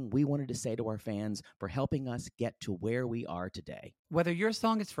everything we wanted to say to our fans for helping us get to where we are today. Whether your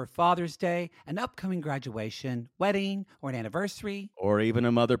song is for Father's Day, an upcoming graduation, wedding, or an anniversary, Or even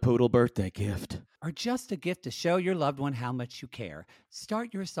a mother poodle birthday gift. or just a gift to show your loved one how much you care,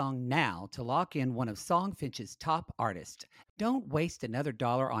 start your song now to lock in one of Songfinch's top artists. Don't waste another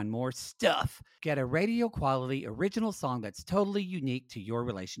dollar on more stuff. Get a radio-quality original song that's totally unique to your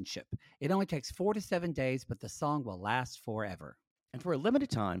relationship. It only takes 4 to 7 days, but the song will last forever. And for a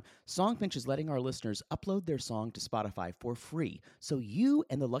limited time, Songfinch is letting our listeners upload their song to Spotify for free, so you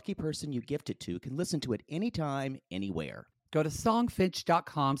and the lucky person you gift it to can listen to it anytime, anywhere. Go to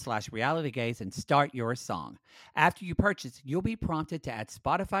songfinch.com/realitygaze and start your song. After you purchase, you'll be prompted to add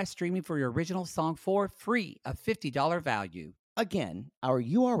Spotify streaming for your original song for free, a $50 value. Again, our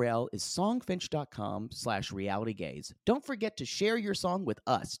URL is songfinch.com/realitygaze. Don't forget to share your song with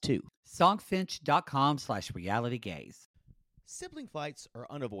us, too. Songfinch.com/realitygaze. Sibling fights are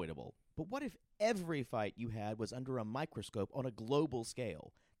unavoidable, but what if every fight you had was under a microscope on a global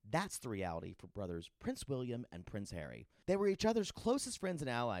scale? That's the reality for brothers Prince William and Prince Harry. They were each other's closest friends and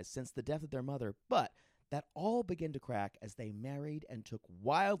allies since the death of their mother, but that all began to crack as they married and took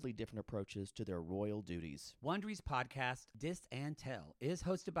wildly different approaches to their royal duties. Wondery's podcast, Dis and Tell, is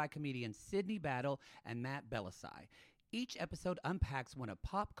hosted by comedians Sydney Battle and Matt Belisai. Each episode unpacks one of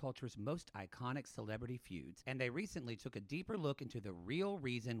pop culture's most iconic celebrity feuds, and they recently took a deeper look into the real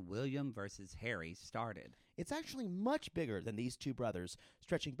reason William versus Harry started. It's actually much bigger than these two brothers,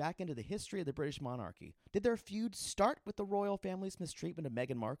 stretching back into the history of the British monarchy. Did their feud start with the royal family's mistreatment of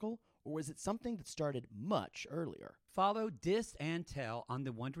Meghan Markle, or was it something that started much earlier? Follow Dis and Tell on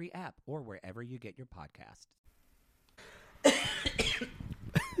the Wondery app or wherever you get your podcast.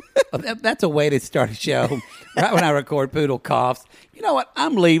 That's a way to start a show. Right when I record Poodle coughs. You know what?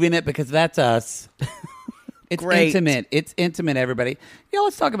 I'm leaving it because that's us. It's Great. intimate. It's intimate, everybody.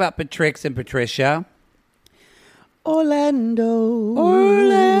 Let's talk about Patrix and Patricia. Orlando,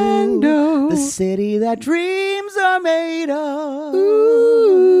 the city that dreams are made of.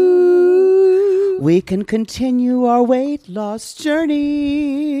 We can continue our weight loss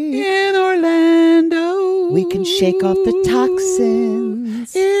journey In Orlando. We can shake off the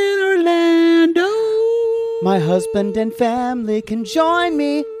toxins. In Orlando. My husband and family can join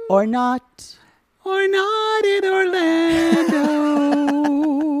me or not. Or not in Orlando.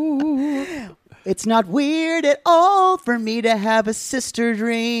 It's not weird at all for me to have a sister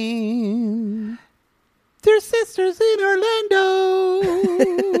dream. They're sisters in Orlando.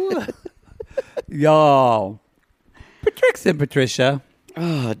 Y'all. Patrix and Patricia.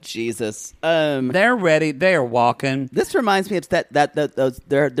 Oh, Jesus. They're ready. They are walking. This reminds me of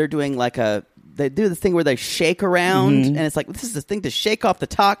they're doing like they do this thing where they shake around, and it's like, this is the thing to shake off the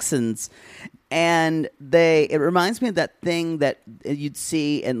toxins. And it reminds me of that thing that you'd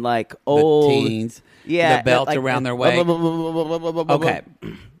see in like old The teens. yeah, The belt like, around their waist. Okay.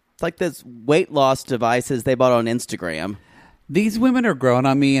 It's like this weight loss devices they bought on Instagram. These women are growing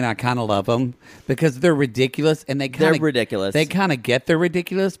on me, and I kind of love them because they're ridiculous, and They're ridiculous. They kind of get they're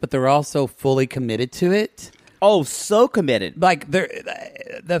ridiculous, but they're also fully committed to it. Oh, so committed. Like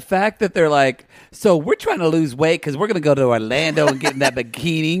the fact that they're like, so we're trying to lose weight because we're going to go to Orlando and get in that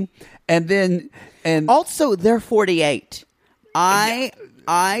bikini, and Also, they're 48. I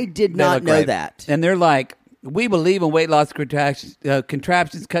I did They not look know great. that. And they're like, we believe in weight loss contraptions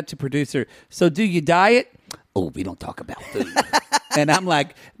cut to producer. So do you diet? Oh, we don't talk about food. And I'm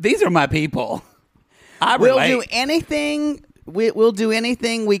like, these are my people. I We'll relate. do anything. We'll do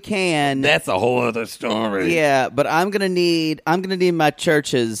anything we can. That's a whole other story. Yeah, but I'm gonna need my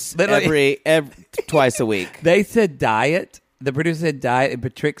churches Literally. every twice a week. They said diet. The producer said diet, and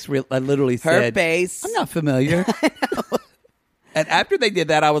Patrick's literally Her said, face. I'm not familiar. And after they did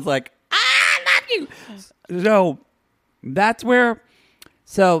that, I was like, I love you. So that's where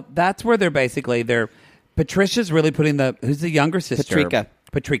they're Patricia's really putting who's the younger sister?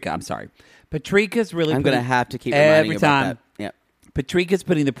 Patrika, I'm sorry. Patrika's really I'm going to have to keep reminding every you about time. that. Yep. Patrika's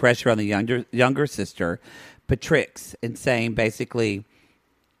putting the pressure on the younger sister, Patrix, and saying basically,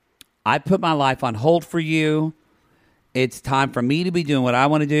 I put my life on hold for you. It's time for me to be doing what I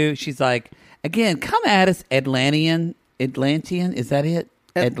want to do. She's like, again, come at us, Atlantean, is that it?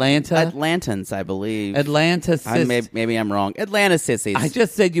 Atlanta? Atlantans, I believe. Atlanta sissies. Maybe I'm wrong. Atlanta sissies. I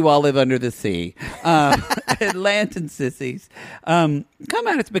just said you all live under the sea. Atlantan sissies. Come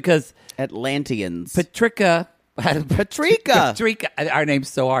at us because Atlanteans. Patrika. Patrika. Our name's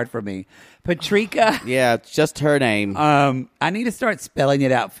so hard for me. Patrika. Yeah, it's just her name. I need to start spelling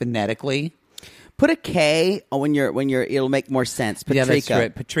it out phonetically. Put a K when you're. It'll make more sense. Patrika. Yeah, that's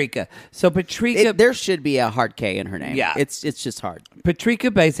right. Patrika. So Patrika. There should be a hard K in her name. Yeah. It's just hard.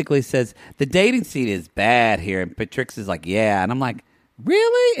 Patrika basically says the dating scene is bad here, and Patrix is like, yeah, and I'm like,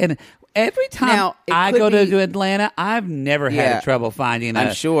 really? And every time Now, it I could go be- to Atlanta, I've never had trouble finding.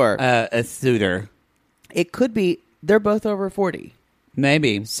 I'm sure. a suitor. It could be they're both over 40.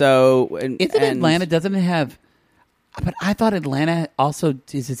 Maybe. So Isn't Atlanta? Doesn't it have? But I thought Atlanta also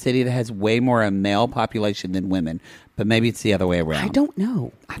is a city that has way more a male population than women. But maybe it's the other way around. I don't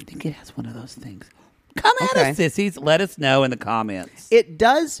know. I think it has one of those things. Come at Okay. us, sissies. Let us know in the comments. It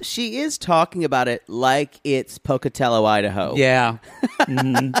does. She is talking about it like it's Pocatello, Idaho. Yeah.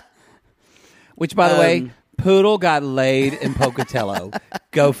 Mhm. Which, by the way, Poodle got laid in Pocatello.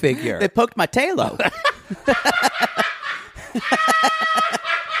 Go figure. They poked my tailo.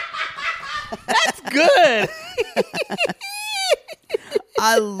 That's good.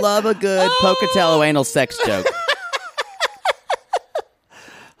 I love a good Pocatello anal sex joke.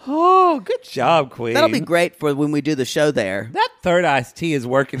 Oh, good job, Queen. That'll be great for when we do the show there. That third iced tea is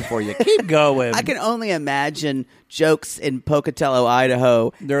working for you. Keep going. I can only imagine jokes in Pocatello,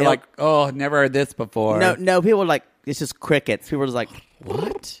 Idaho. They're like, oh, never heard this before. No, people are like, it's just crickets. People are just like,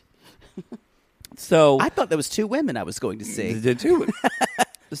 what? So I thought there was two women I was going to see. the two.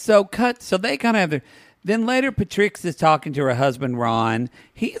 So they kind of have their. Then later, Patrix is talking to her husband, Ron.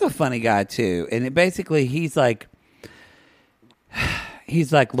 He's a funny guy, too. And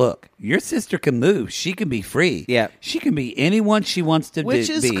he's like, look, your sister can move. She can be free. Yeah. She can be anyone she wants to be. Which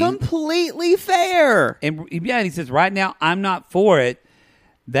is completely fair. And he says, right now, I'm not for it.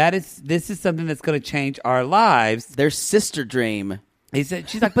 This is something that's going to change our lives. Their sister dream.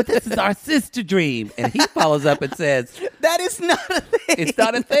 She's like, but this is our sister dream. And he follows up and says, That is not a thing. it's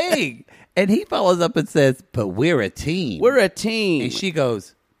not a thing. And he follows up and says, but we're a team. We're a team. And she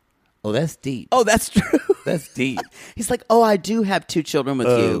goes, oh, that's deep. Oh, that's true. That's deep. He's like, oh, I do have 2 children with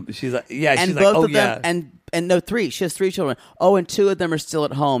you. She's like, yeah. And she's both like, oh, of yeah. them, and no, 3. She has 3 children. Oh, and 2 of them are still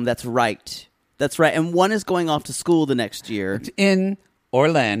at home. That's right. That's right. And one is going off to school the next year. In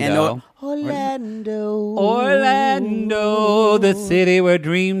Orlando. And Orlando. Orlando, the city where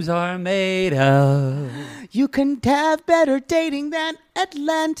dreams are made of. You can have better dating than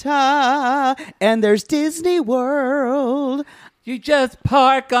Atlanta. And there's Disney World. You just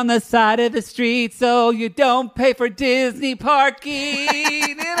park on the side of the street so you don't pay for Disney parking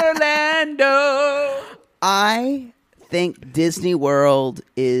in Orlando. I think Disney World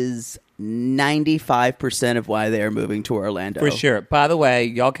is 95% of why they are moving to Orlando. For sure. By the way,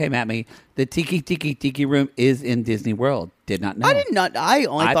 y'all came at me. The Tiki Room is in Disney World. Did not know. I did not. I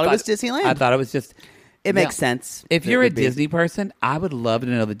only thought it was Disneyland. I thought it was just... It makes sense. If It you're a would be. Disney person, I would love to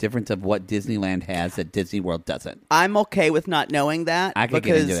know the difference of what Disneyland has that Disney World doesn't. I'm okay with not knowing that. I could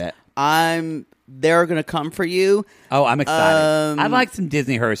get into that. They're going to come for you. Oh, I'm excited. I'd like some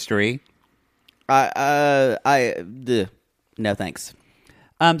Disney herstory. No thanks.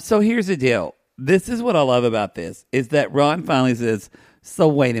 So here's the deal. This is what I love about this, is that Ron finally says, so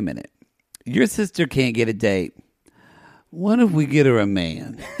wait a minute. Your sister can't get a date. What if we get her a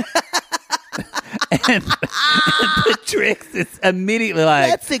man? and Patrix is immediately like,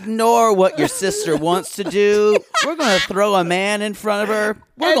 Let's ignore what your sister wants to do. We're going to throw a man in front of her.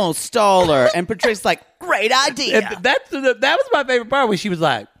 We're going to stall her. And Patrix's like, great idea. that was my favorite part when she was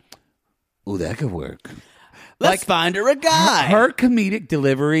like, oh, that could work. Let's find her a guy. Her comedic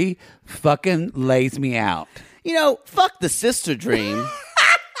delivery fucking lays me out. You know, fuck the sister dream.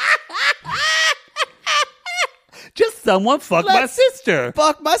 Just someone fuck my sister.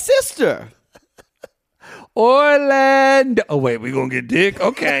 Fuck my sister. Orlando. Oh, wait, we gonna get dick?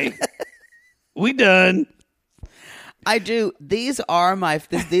 Okay. We done. I do. These are my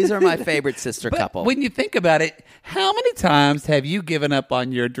favorite sister But couple. when you think about it, how many times have you given up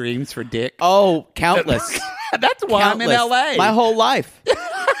on your dreams for dick? Oh, countless. That's why I'm in Countless. LA. My whole life.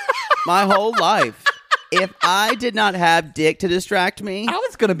 My whole life. If I did not have dick to distract me, I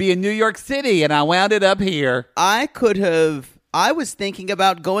was going to be in New York City, and I wound it up here. I was thinking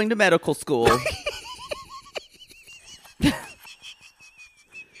about going to medical school.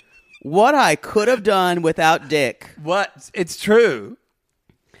 What I could have done without dick. What? It's true.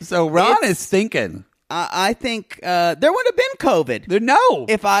 So Ron is thinking. I think there would have been COVID. No.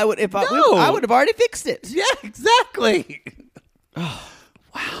 I would have already fixed it. Yeah, exactly.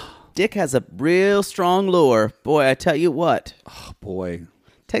 Dick has a real strong lure. Boy, I tell you what. Oh, boy.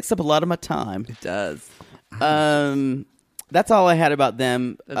 Takes up a lot of my time. It does. That's all I had about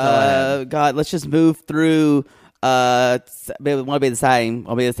them. That's all I had. God, let's just move through. Want to be the same.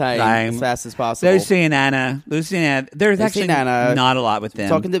 I'll be the same as fast as possible. Lucy and Anna. There's Lucy actually and Anna. not a lot with them.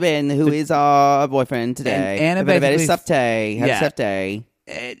 Talking to Ben, who is our boyfriend today. And Anna Had a very basically- soft day. Had Yeah. a soft day.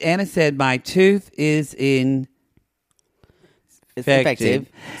 Anna said, my tooth is It's infected. infected.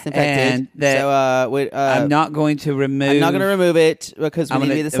 It's infected. And that so I'm not going to remove. I'm not going to remove it because we need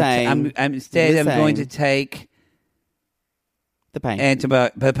to be the same. Instead, Be I'm the going to same. take the pain.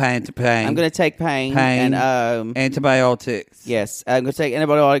 pain. I'm going to take pain. And antibiotics. yes, I'm going to take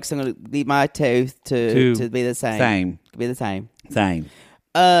antibiotics. I'm going to leave my tooth to be the same. Same. To be the same. Same.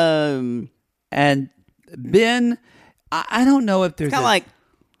 Um, And Ben, I don't know if there's kind of like.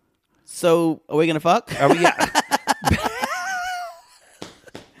 So, are we going to fuck? Are we? Yeah.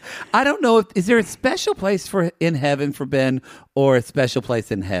 I don't know if is there a special place in heaven for Ben or a special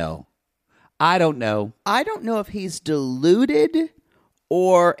place in hell. I don't know. I don't know if he's deluded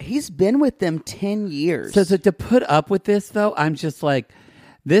or he's been with them 10 years. So to put up with this though, I'm just like,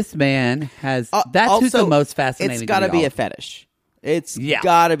 this man has. That's who's the also, most fascinating. It's got to to be y'all. a fetish. It's Yeah.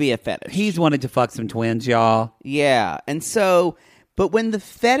 got to be a fetish. He's wanted to fuck some twins, y'all. Yeah. And so, but when the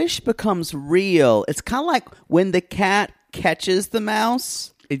fetish becomes real, it's kind of like when the cat catches the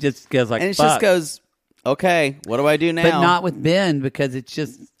mouse It just goes like, and it fuck. just goes, okay, what do I do now? But not with Ben because it's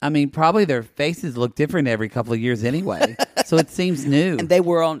just. I mean, probably their faces look different every couple of years anyway, so it seems new. And they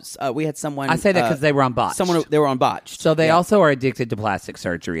were on, we had someone. I say that because they were on botched. They were on botched. So they Yeah. also are addicted to plastic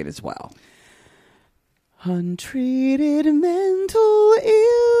surgery as well. Untreated mental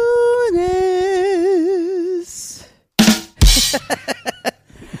illness.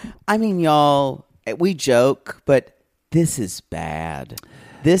 I mean, y'all, we joke, but this is bad.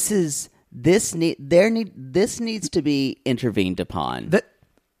 This needs to be intervened upon.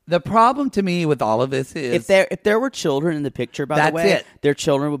 The problem to me with all of this is If there were children in the picture, by the That's way, it. their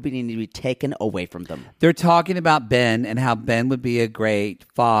children would need to be taken away from them. they're talking about Ben and how Ben would be a great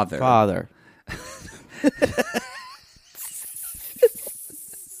father. Father.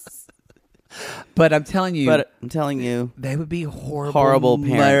 But I'm telling you, They would be horrible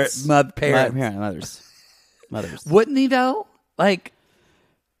parents. parents. Mothers. Wouldn't he though? Like,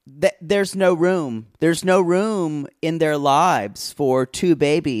 There's no room. There's no room in their lives for two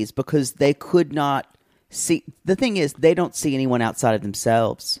babies because they could not see. The thing is, they don't see anyone outside of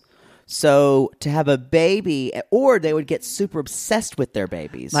themselves. So to have a baby, or they would get super obsessed with their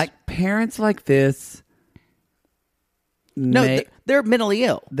babies. like parents like this. no, they're mentally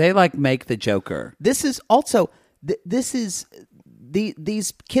ill. They like make the Joker. This is also these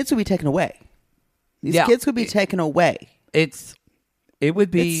kids would be taken away. These Yeah. kids would be taken away. It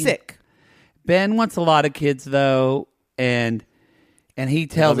would be It's sick. Ben wants a lot of kids though, and he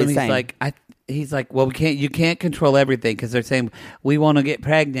tells What him he's saying. he's like, well, you can't control everything because they're saying we want to get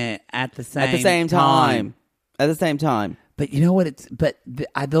pregnant at the same time. At the same time. But you know what?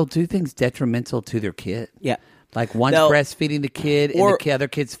 They'll do things detrimental to their kid. Yeah. Like one's They'll- breastfeeding the kid, and or- the other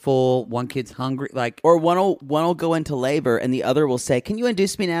kid's full. One kid's hungry. Like, Or one will go into labor, and the other will say, "Can you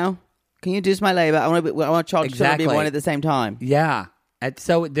induce me now? Can you induce my labor? I want child to Exactly. be born at the same time." yeah. And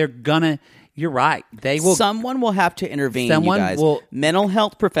so they're gonna. You're right. They will. Someone will have to intervene. Someone you guys. will- Mental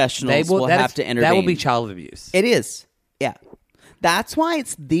health professionals will have to intervene. That will be child abuse. It is. Yeah. That's why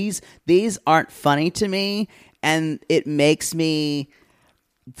it's these aren't funny to me, and it makes me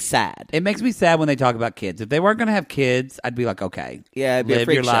sad. It makes me sad when they talk about kids. If they weren't going to have kids, I'd be like, okay, Yeah, it'd be a live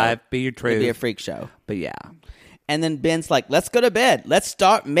freak your show. life, be your truth. It'd be a freak show. But yeah, And then Ben's like, "Let's go to bed. Let's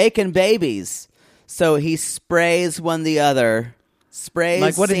start making babies." So he sprays one the other. Sprays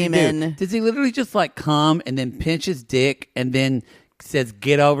Like, what did he semen. do? Does he literally just like come and then pinch his dick and then says,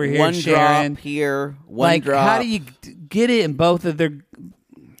 "Get over here, One Sharon"? drop here, one Like, drop. how do you get it in both of their?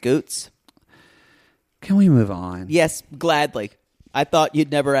 Goots? Can we move on? Yes, gladly. I thought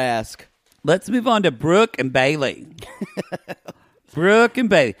you'd never ask. Let's move on to Brooke and Bailey. Brooke and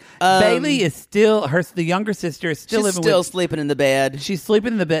Bailey. Bailey is still the younger sister is still She's living still with. sleeping in the bed. She's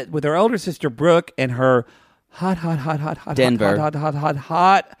sleeping in the bed with her older sister Brooke and her hot Denver.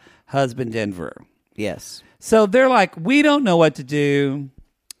 hot husband Denver. Yes. So they're like, we don't know what to do.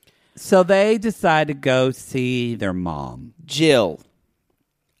 So they decide to go see their mom, Jill.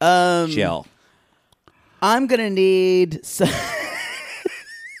 Jill. I'm going to need some...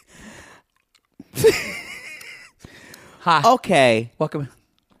 Hi. Okay. Welcome to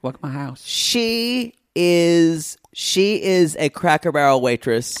my house. She is a Cracker Barrel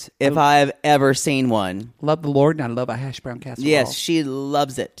waitress if I've ever seen one. Love the Lord and I love a hash brown casserole. Yes, she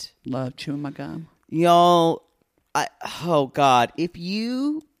loves it. Love chewing my gum. Y'all, oh God, if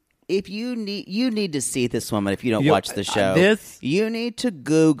you need to see this woman if you don't watch the show. You need to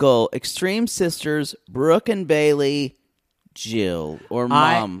Google Extreme Sisters, Brooke and Bailey, Jill, or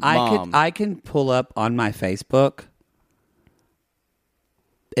Mom. I can pull up on my Facebook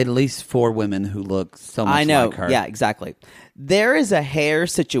at least 4 women who look so much like her. Yeah, exactly. There is a hair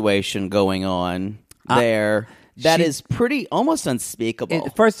situation going on there that is pretty almost unspeakable.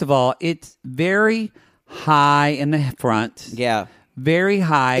 First of all, it's very high in the front. Yeah. Very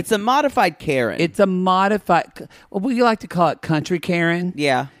high. It's a modified Karen. It's a modified, what would you like to call it? Country Karen?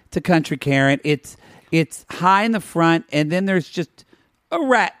 Yeah. It's a country Karen. It's high in the front, and then there's just a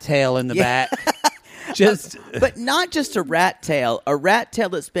rat tail in the back. But not just a rat tail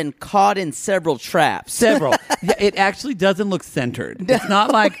that's been caught in several traps. Several. Yeah, it actually doesn't look centered. It's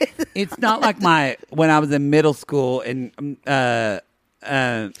not like when I was in middle school and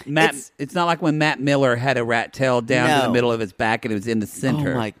it's not like when Matt Miller had a rat tail down to the middle of his back and it was in the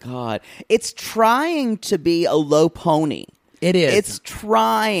center. Oh my God. It's trying to be a low pony. It is. It's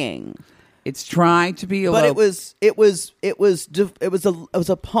trying. It's trying to be a but low. it was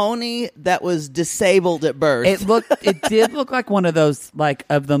a pony that was disabled at birth. It did look like one of those like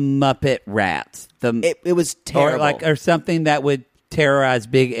of the Muppet rats. It was terrible. Or something that would terrorize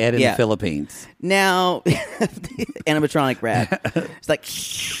Big Ed in the Philippines. Now, animatronic rat. It's like,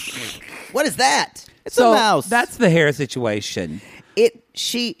 what is that? It's a mouse. That's the hair situation.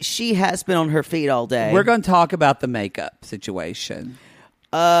 She has been on her feet all day. We're going to talk about the makeup situation.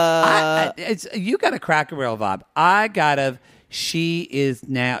 You got a Cracker Barrel vibe. She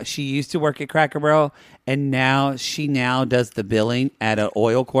used to work at Cracker Barrel, and she does the billing at an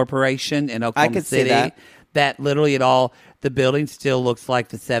oil corporation in Oklahoma City. See that literally the building still looks like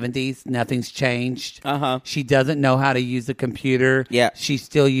the 70s. Nothing's changed. She doesn't know how to use a computer. Yeah. She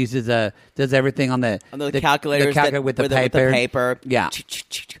still does everything on the calculator with the paper. Yeah.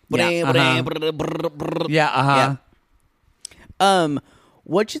 Yeah.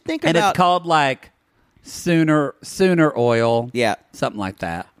 What'd you think and about? it's called like Sooner Oil. Yeah. Something like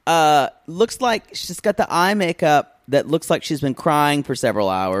that. Looks like she's got the eye makeup that looks like she's been crying for several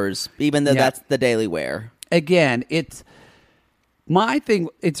hours, even though that's the daily wear. Again, it's my thing.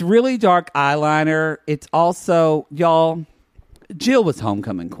 It's really dark eyeliner. It's also, y'all, Jill was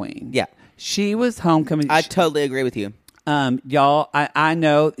homecoming queen. Yeah. She was homecoming. I totally agree with you. Y'all, I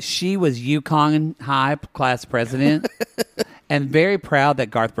know she was Yukon High class president and very proud that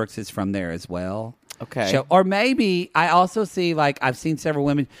Garth Brooks is from there as well. Okay. Or maybe I also see, like, I've seen several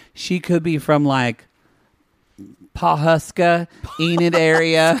women, she could be from like Pawhuska, Enid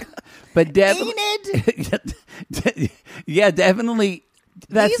area. But Enid? Yeah, definitely.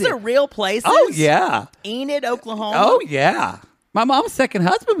 These are real places? Oh, yeah. Enid, Oklahoma? Oh, yeah. My mom's second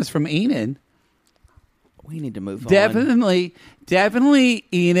husband was from Enid. We need to move on. Definitely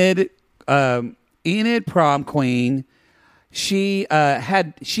Enid, Enid prom queen. She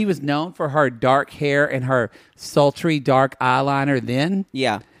was known for her dark hair and her sultry dark eyeliner then.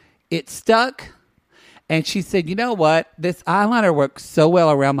 Yeah. It stuck. And she said, you know what? This eyeliner works so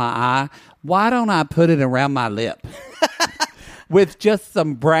well around my eye. Why don't I put it around my lip? With just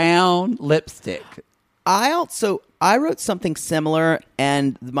some brown lipstick. I wrote something similar,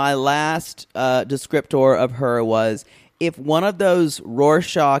 and my last descriptor of her was, if one of those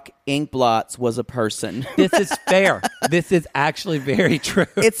Rorschach ink blots was a person. This is fair. This is actually very true.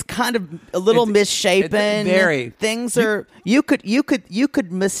 It's kind of a little misshapen. Very. Things are you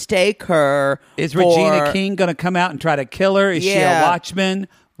could mistake her. Is Regina King going to come out and try to kill her? Is she a watchman?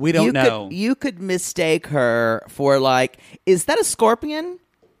 We don't know. You could mistake her for, like, is that a scorpion?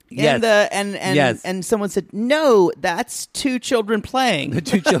 And Yes. Yes. and someone said, "No, that's two children playing." The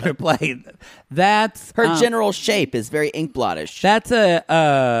two children playing. That's Her general shape is very ink blottish. That's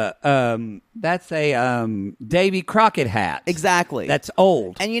a Davy Crockett hat. Exactly. That's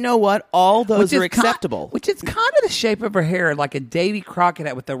old. And you know what? All those are acceptable. Which is kind of the shape of her hair, like a Davy Crockett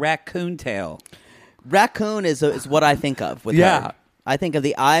hat with a raccoon tail. Raccoon is what I think of with Yeah. her. I think of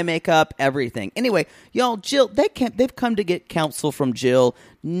the eye makeup, everything. Anyway, y'all, Jill, they've come to get counsel from Jill,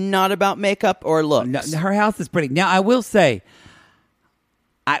 not about makeup or looks. No, her house is pretty. Now, I will say,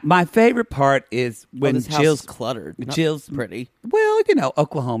 my favorite part is when this house Jill's is cluttered. Not Jill's pretty. Well,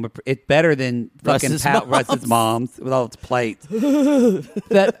 Oklahoma, it's better than fucking Russ's mom's with all its plates.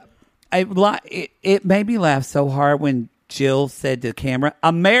 It made me laugh so hard when Jill said to the camera,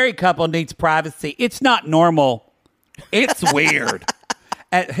 "A married couple needs privacy. It's not normal. It's weird."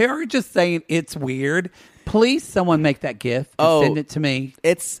 At her just saying it's weird. Please, someone make that GIF and send it to me.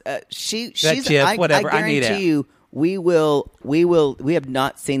 It's she's GIF, whatever. I need it. I guarantee you, we have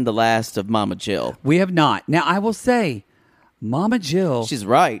not seen the last of Mama Jill. We have not. Now, I will say, Mama Jill, she's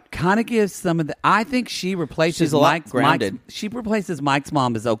right. Kind of gives some of the. I think she replaces She's a lot grounded. She replaces Mike's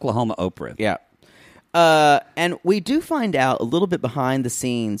mom as Oklahoma Oprah. Yeah. And we do find out a little bit behind the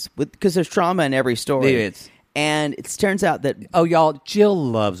scenes because there's trauma in every story. There is. And it turns out that y'all, Jill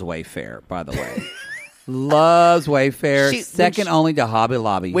loves Wayfair, by the way. Loves Wayfair, second only to Hobby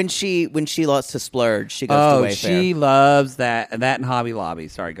Lobby. When she loves to splurge, she goes to Wayfair. She loves that and Hobby Lobby.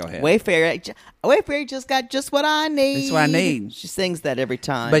 Sorry, go ahead. Wayfair just got just what I need. That's what I need. She sings that every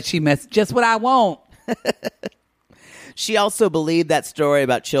time. But she messed just what I want. She also believed that story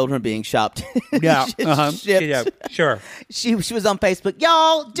about children being shopped. Yeah, shipped. Sure. She was on Facebook.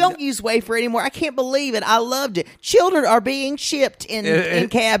 Y'all, don't use Wayfair anymore. I can't believe it. I loved it. Children are being shipped in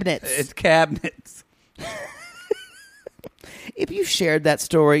cabinets. It's cabinets. If you shared that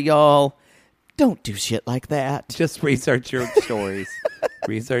story, y'all, don't do shit like that. Just research your stories.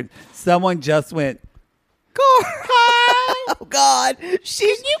 Research. Someone just went, "Hi. Oh, God. Can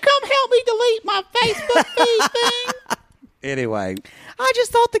you come help me delete my Facebook feed thing?" Anyway. I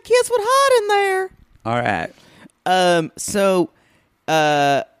just thought the kids would hide in there. All right. So,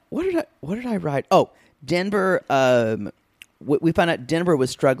 what did I write? Oh, Denver, we found out Denver was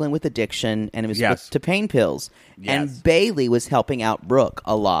struggling with addiction and it was hooked to pain pills. Yes. And Bailey was helping out Brooke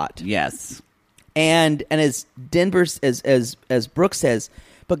a lot. Yes. And as Denver's, as Brooke says,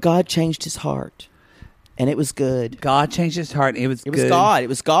 but God changed his heart. And it was good. God changed his heart. It was God. It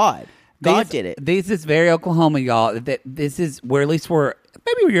was God. God did it. This is very Oklahoma, y'all. This is where, at least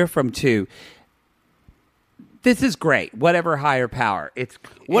maybe where you're from too. This is great. Whatever higher power. It's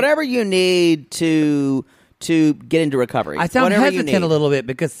whatever you need to get into recovery. I sound whatever hesitant a little bit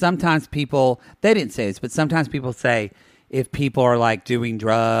because sometimes people, they didn't say this, but sometimes people say if people are like doing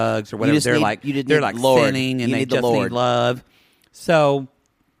drugs or whatever, they're like sinning and they just need love. So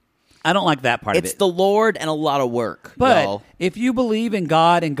I don't like that part of it. It's the Lord and a lot of work. But y'all. If you believe in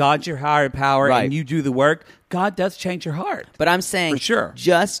God and God's your higher power and you do the work, God does change your heart. But I'm saying, for sure,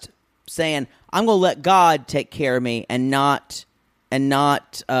 just saying, I'm going to let God take care of me and I'm not going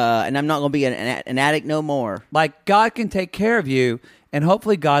to be an addict no more. Like God can take care of you, and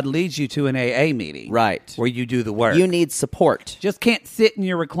hopefully God leads you to an AA meeting, right, where you do the work. You need support. Just can't sit in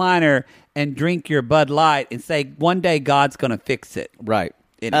your recliner and drink your Bud Light and say one day God's going to fix it, right?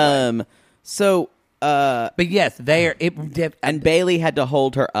 Anyway. But yes, and Bailey had to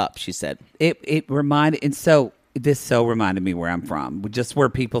hold her up. She said it reminded, and so this reminded me where I'm from, just where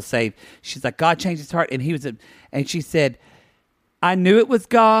people say, she's like, God changed his heart, and and she said, I knew it was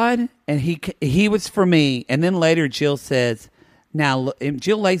God, and he was for me. And then later, Jill says, now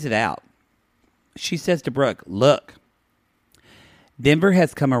Jill lays it out. She says to Brooke, look, Denver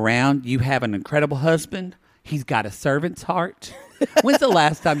has come around. You have an incredible husband. He's got a servant's heart. When's the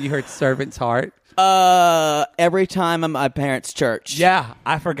last time you heard servant's heart? Every time I'm at my parents' church. Yeah,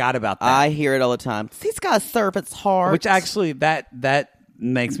 I forgot about that. I hear it all the time. He's got a servant's heart. Which actually, that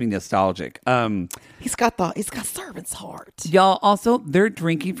makes me nostalgic. He's got servant's heart. Y'all, also, they're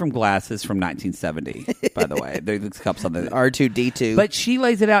drinking from glasses from 1970, by the way. There's cups on the R2-D2. But she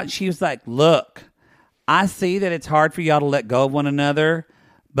lays it out, and she was like, look, I see that it's hard for y'all to let go of one another,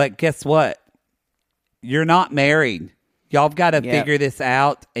 but guess what? You're not married. Y'all have got to figure this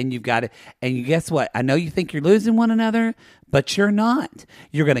out, and you've got to. And guess what? I know you think you're losing one another, but you're not.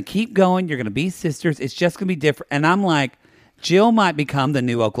 You're going to keep going. You're going to be sisters. It's just going to be different. And I'm like, Jill might become the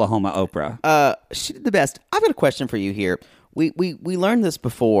new Oklahoma Oprah. She did the best. I've got a question for you here. We learned this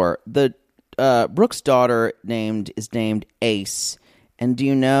before. The Brooke's daughter is named Ace, and do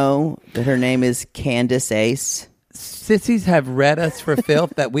you know that her name is Candace Ace? sissies have read us for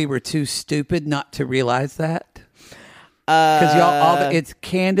filth that we were too stupid not to realize that. Because it's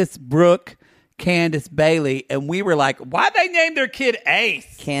Candace Brooke, Candace Bailey, and we were like, why'd they name their kid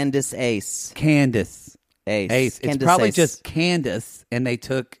Ace? Candace Ace. Candace. Ace. It's probably just Candace, and they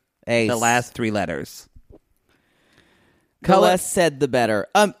took Ace. The last 3 letters. The less said, the better.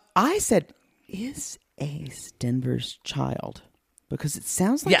 I said, is Ace Denver's child? Because it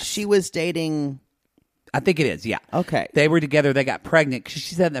sounds like she was dating... I think it is, yeah. Okay. They were together. They got pregnant. Cause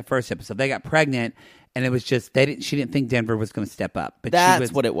she said in the first episode, they got pregnant, and it was just she didn't think Denver was going to step up. But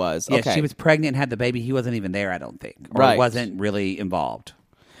that's what it was. Yeah, okay. She was pregnant and had the baby. He wasn't even there, I don't think. Or Right. wasn't really involved.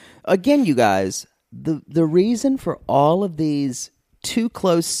 Again, you guys, the reason for all of these too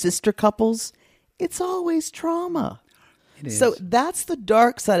close sister couples, it's always trauma. It is. So that's the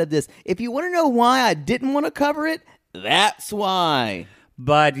dark side of this. If you want to know why I didn't want to cover it, that's why.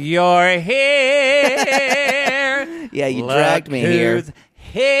 But you're here. Yeah, you dragged me here. Who's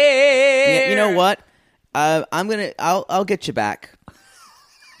here? Yeah, you know what? I'll get you back.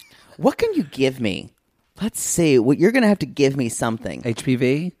 What can you give me? Let's see. Well, you're gonna have to give me something.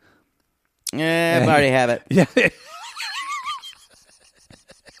 HPV? I already have it. Yeah.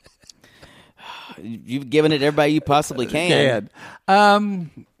 You've given it to everybody you possibly can.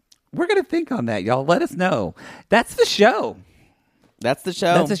 We're gonna think on that, y'all. Let us know. That's the show. That's the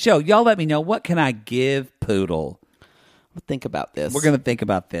show. That's the show. Y'all let me know, what can I give Poodle? We'll think about this. We're going to think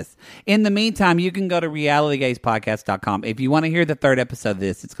about this. In the meantime, you can go to realitygazepodcast.com. If you want to hear the 3rd episode of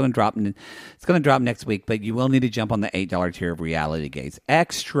this, it's going to drop next week, but you will need to jump on the $8 tier of Reality Gaze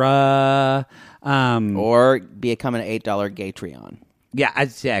Extra. Or become an $8 Gatreon. Yeah,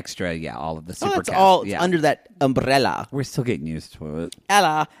 it's extra. Yeah, all of the super That's all yeah. under that umbrella. We're still getting used to it.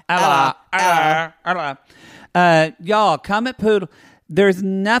 Ella. Y'all, come at Poodle. There's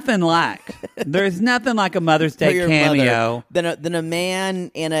nothing like a Mother's Day cameo than a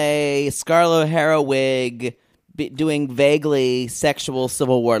man in a Scarlett O'Hara wig doing vaguely sexual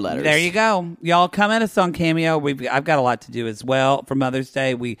Civil War letters. There you go. Y'all come at us on Cameo. I've got a lot to do as well for Mother's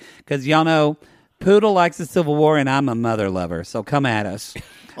Day. Because y'all know Poodle likes the Civil War and I'm a mother lover. So come at us.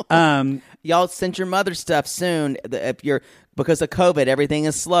 Y'all send your mother stuff soon. Because of COVID, everything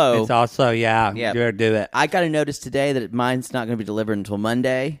is slow. It's also, you better do it. I got a notice today that mine's not going to be delivered until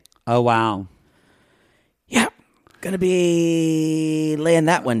Monday. Oh, wow. Yep. Going to be laying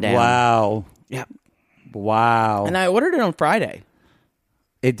that one down. Wow. Yep. Wow. And I ordered it on Friday.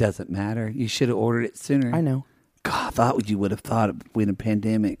 It doesn't matter. You should have ordered it sooner. I know. God, I thought you would have thought of when a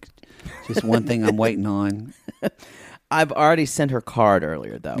pandemic. Just one thing I'm waiting on. I've already sent her card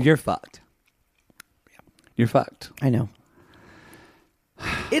earlier, though. You're fucked. You're fucked. I know.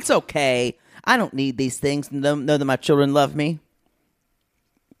 It's okay. I don't need these things to know that my children love me.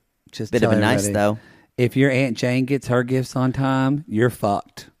 Just bit of a nice, though. If your Aunt Jane gets her gifts on time, you're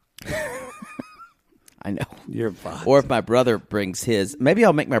fucked. I know. You're fucked. Or if my brother brings his. Maybe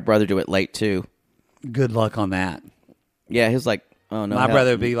I'll make my brother do it late, too. Good luck on that. Yeah, he was like, oh, no. My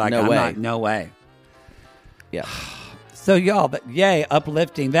brother would be like, no way. Yeah. So, y'all, yay,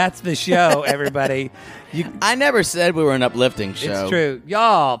 uplifting. That's the show, everybody. I never said we were an uplifting show. It's true.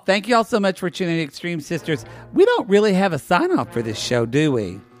 Y'all, thank y'all so much for tuning in to Extreme Sisters. We don't really have a sign-off for this show, do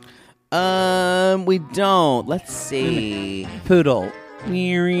we? We don't. Let's see. Poodle.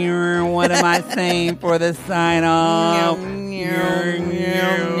 What am I saying for the sign-off?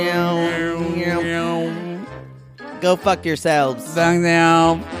 Go fuck yourselves.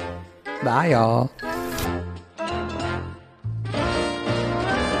 Bye, y'all.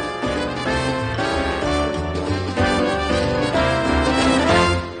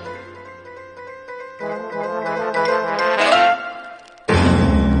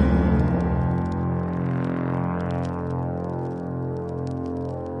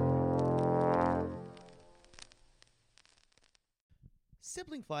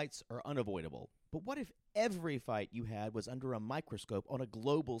 Sibling fights are unavoidable, but what if every fight you had was under a microscope on a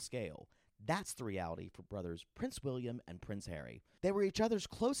global scale? That's the reality for brothers Prince William and Prince Harry. They were each other's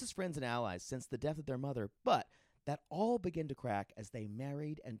closest friends and allies since the death of their mother, but that all began to crack as they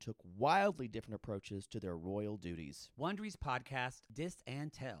married and took wildly different approaches to their royal duties. Wondery's podcast, Dis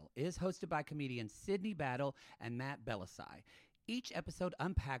and Tell, is hosted by comedians Sydney Battle and Matt Belisai. Each episode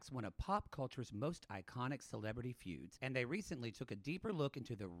unpacks one of pop culture's most iconic celebrity feuds, and they recently took a deeper look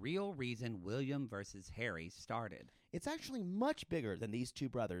into the real reason William versus Harry started. It's actually much bigger than these two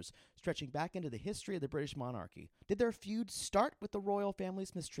brothers, stretching back into the history of the British monarchy. Did their feud start with the royal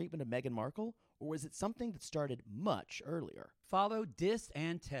family's mistreatment of Meghan Markle, or was it something that started much earlier? Follow Dis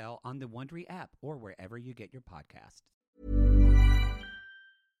and Tell on the Wondery app or wherever you get your podcasts.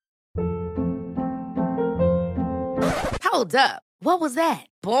 Hold up. What was that?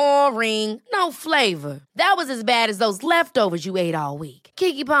 Boring. No flavor. That was as bad as those leftovers you ate all week.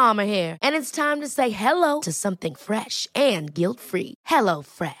 Keke Palmer here, and it's time to say hello to something fresh and guilt-free. Hello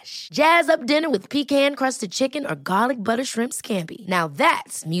Fresh. Jazz up dinner with pecan-crusted chicken or garlic butter shrimp scampi. Now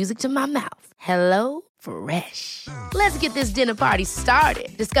that's music to my mouth. Hello Fresh. Let's get this dinner party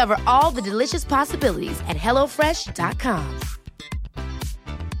started. Discover all the delicious possibilities at HelloFresh.com.